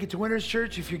check, make it to Winners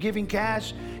Church. If you're giving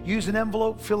cash, use an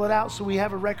envelope, fill it out so we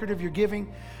have a record of your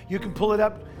giving. You can pull it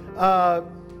up.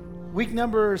 Week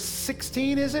number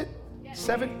 16, is it?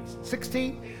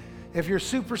 16? If you're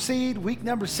Super Seed, week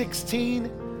number 16,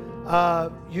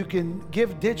 you can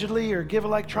give digitally or give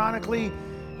electronically.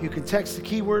 You can text the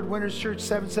keyword Winners Church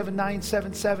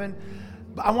 77977.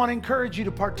 I want to encourage you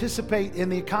to participate in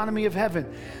the economy of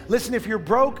heaven. Listen, if you're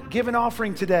broke, give an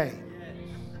offering today.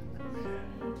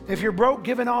 If you're broke,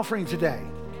 give an offering today.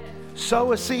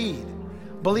 Sow a seed.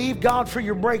 Believe God for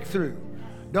your breakthrough.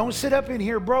 Don't sit up in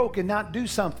here broke and not do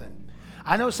something.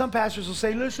 I know some pastors will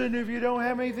say, listen, if you don't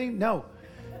have anything, no.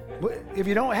 If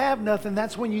you don't have nothing,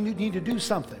 that's when you need to do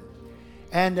something.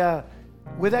 And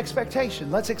with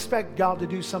expectation, let's expect God to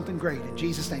do something great in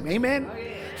Jesus' name. Amen.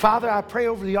 Father, I pray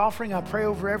over the offering. I pray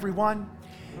over everyone.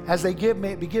 As they give,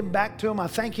 may it be given back to them. I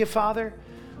thank you, Father,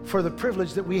 for the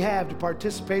privilege that we have to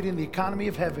participate in the economy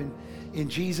of heaven in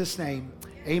Jesus' name.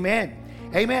 Amen.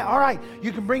 Amen. All right.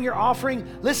 You can bring your offering.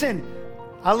 Listen,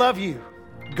 I love you.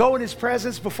 Go in his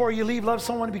presence before you leave. Love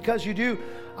someone because you do.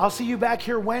 I'll see you back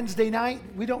here Wednesday night.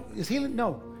 Healing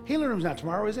room's not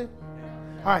tomorrow, is it?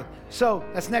 All right. So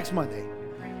that's next Monday.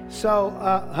 So,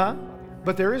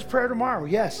 but there is prayer tomorrow.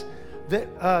 Yes.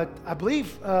 I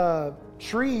believe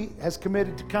Tree has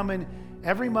committed to coming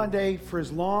every Monday for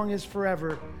as long as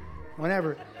forever,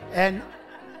 whenever. And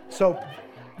so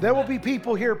there will be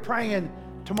people here praying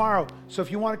tomorrow. So if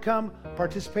you want to come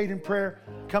participate in prayer,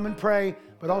 come and pray.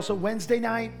 But also Wednesday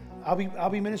night, I'll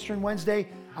be ministering Wednesday.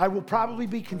 I will probably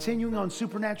be continuing on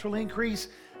Supernatural Increase.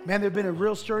 Man, there's been a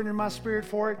real stirring in my spirit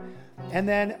for it. And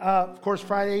then, of course,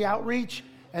 Friday Outreach.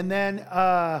 And then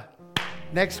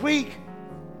next week,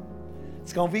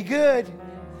 it's going to be good.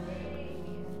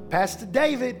 Pastor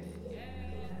David.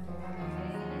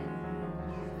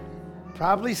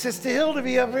 Probably Sister Hill to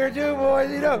be up here too,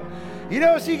 boys. You know,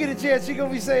 if she get a chance, she's going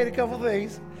to be saying a couple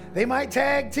things. They might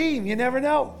tag team. You never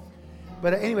know.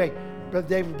 But anyway, Brother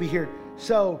David will be here.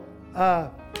 So I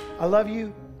love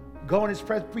you. Go in his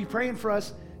presence. Be praying for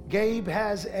us. Gabe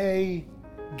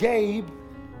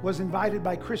was invited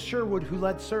by Chris Sherwood, who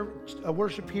led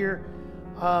worship here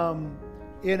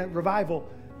in a revival.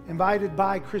 Invited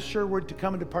by Chris Sherwood to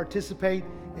come and to participate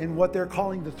in what they're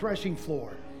calling the threshing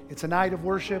floor. It's a night of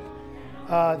worship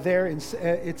there.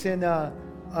 It's in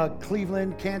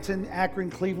Cleveland, Canton, Akron,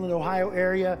 Cleveland, Ohio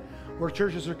area, where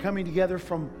churches are coming together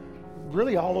from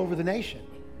really all over the nation.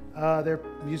 There are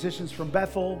musicians from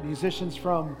Bethel, musicians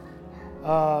from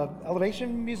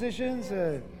Elevation musicians.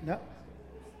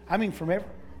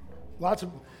 Lots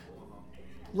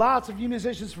of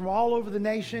musicians from all over the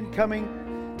nation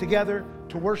coming together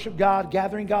to worship God,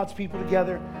 gathering God's people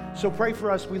together. So pray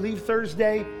for us. We leave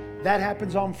Thursday. That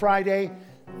happens on Friday.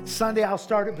 Sunday, I'll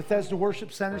start at Bethesda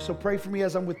Worship Center. So pray for me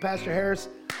as I'm with Pastor Harris.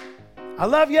 I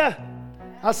love you.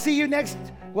 I'll see you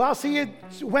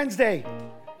Wednesday.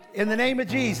 In the name of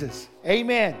Jesus.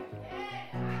 Amen.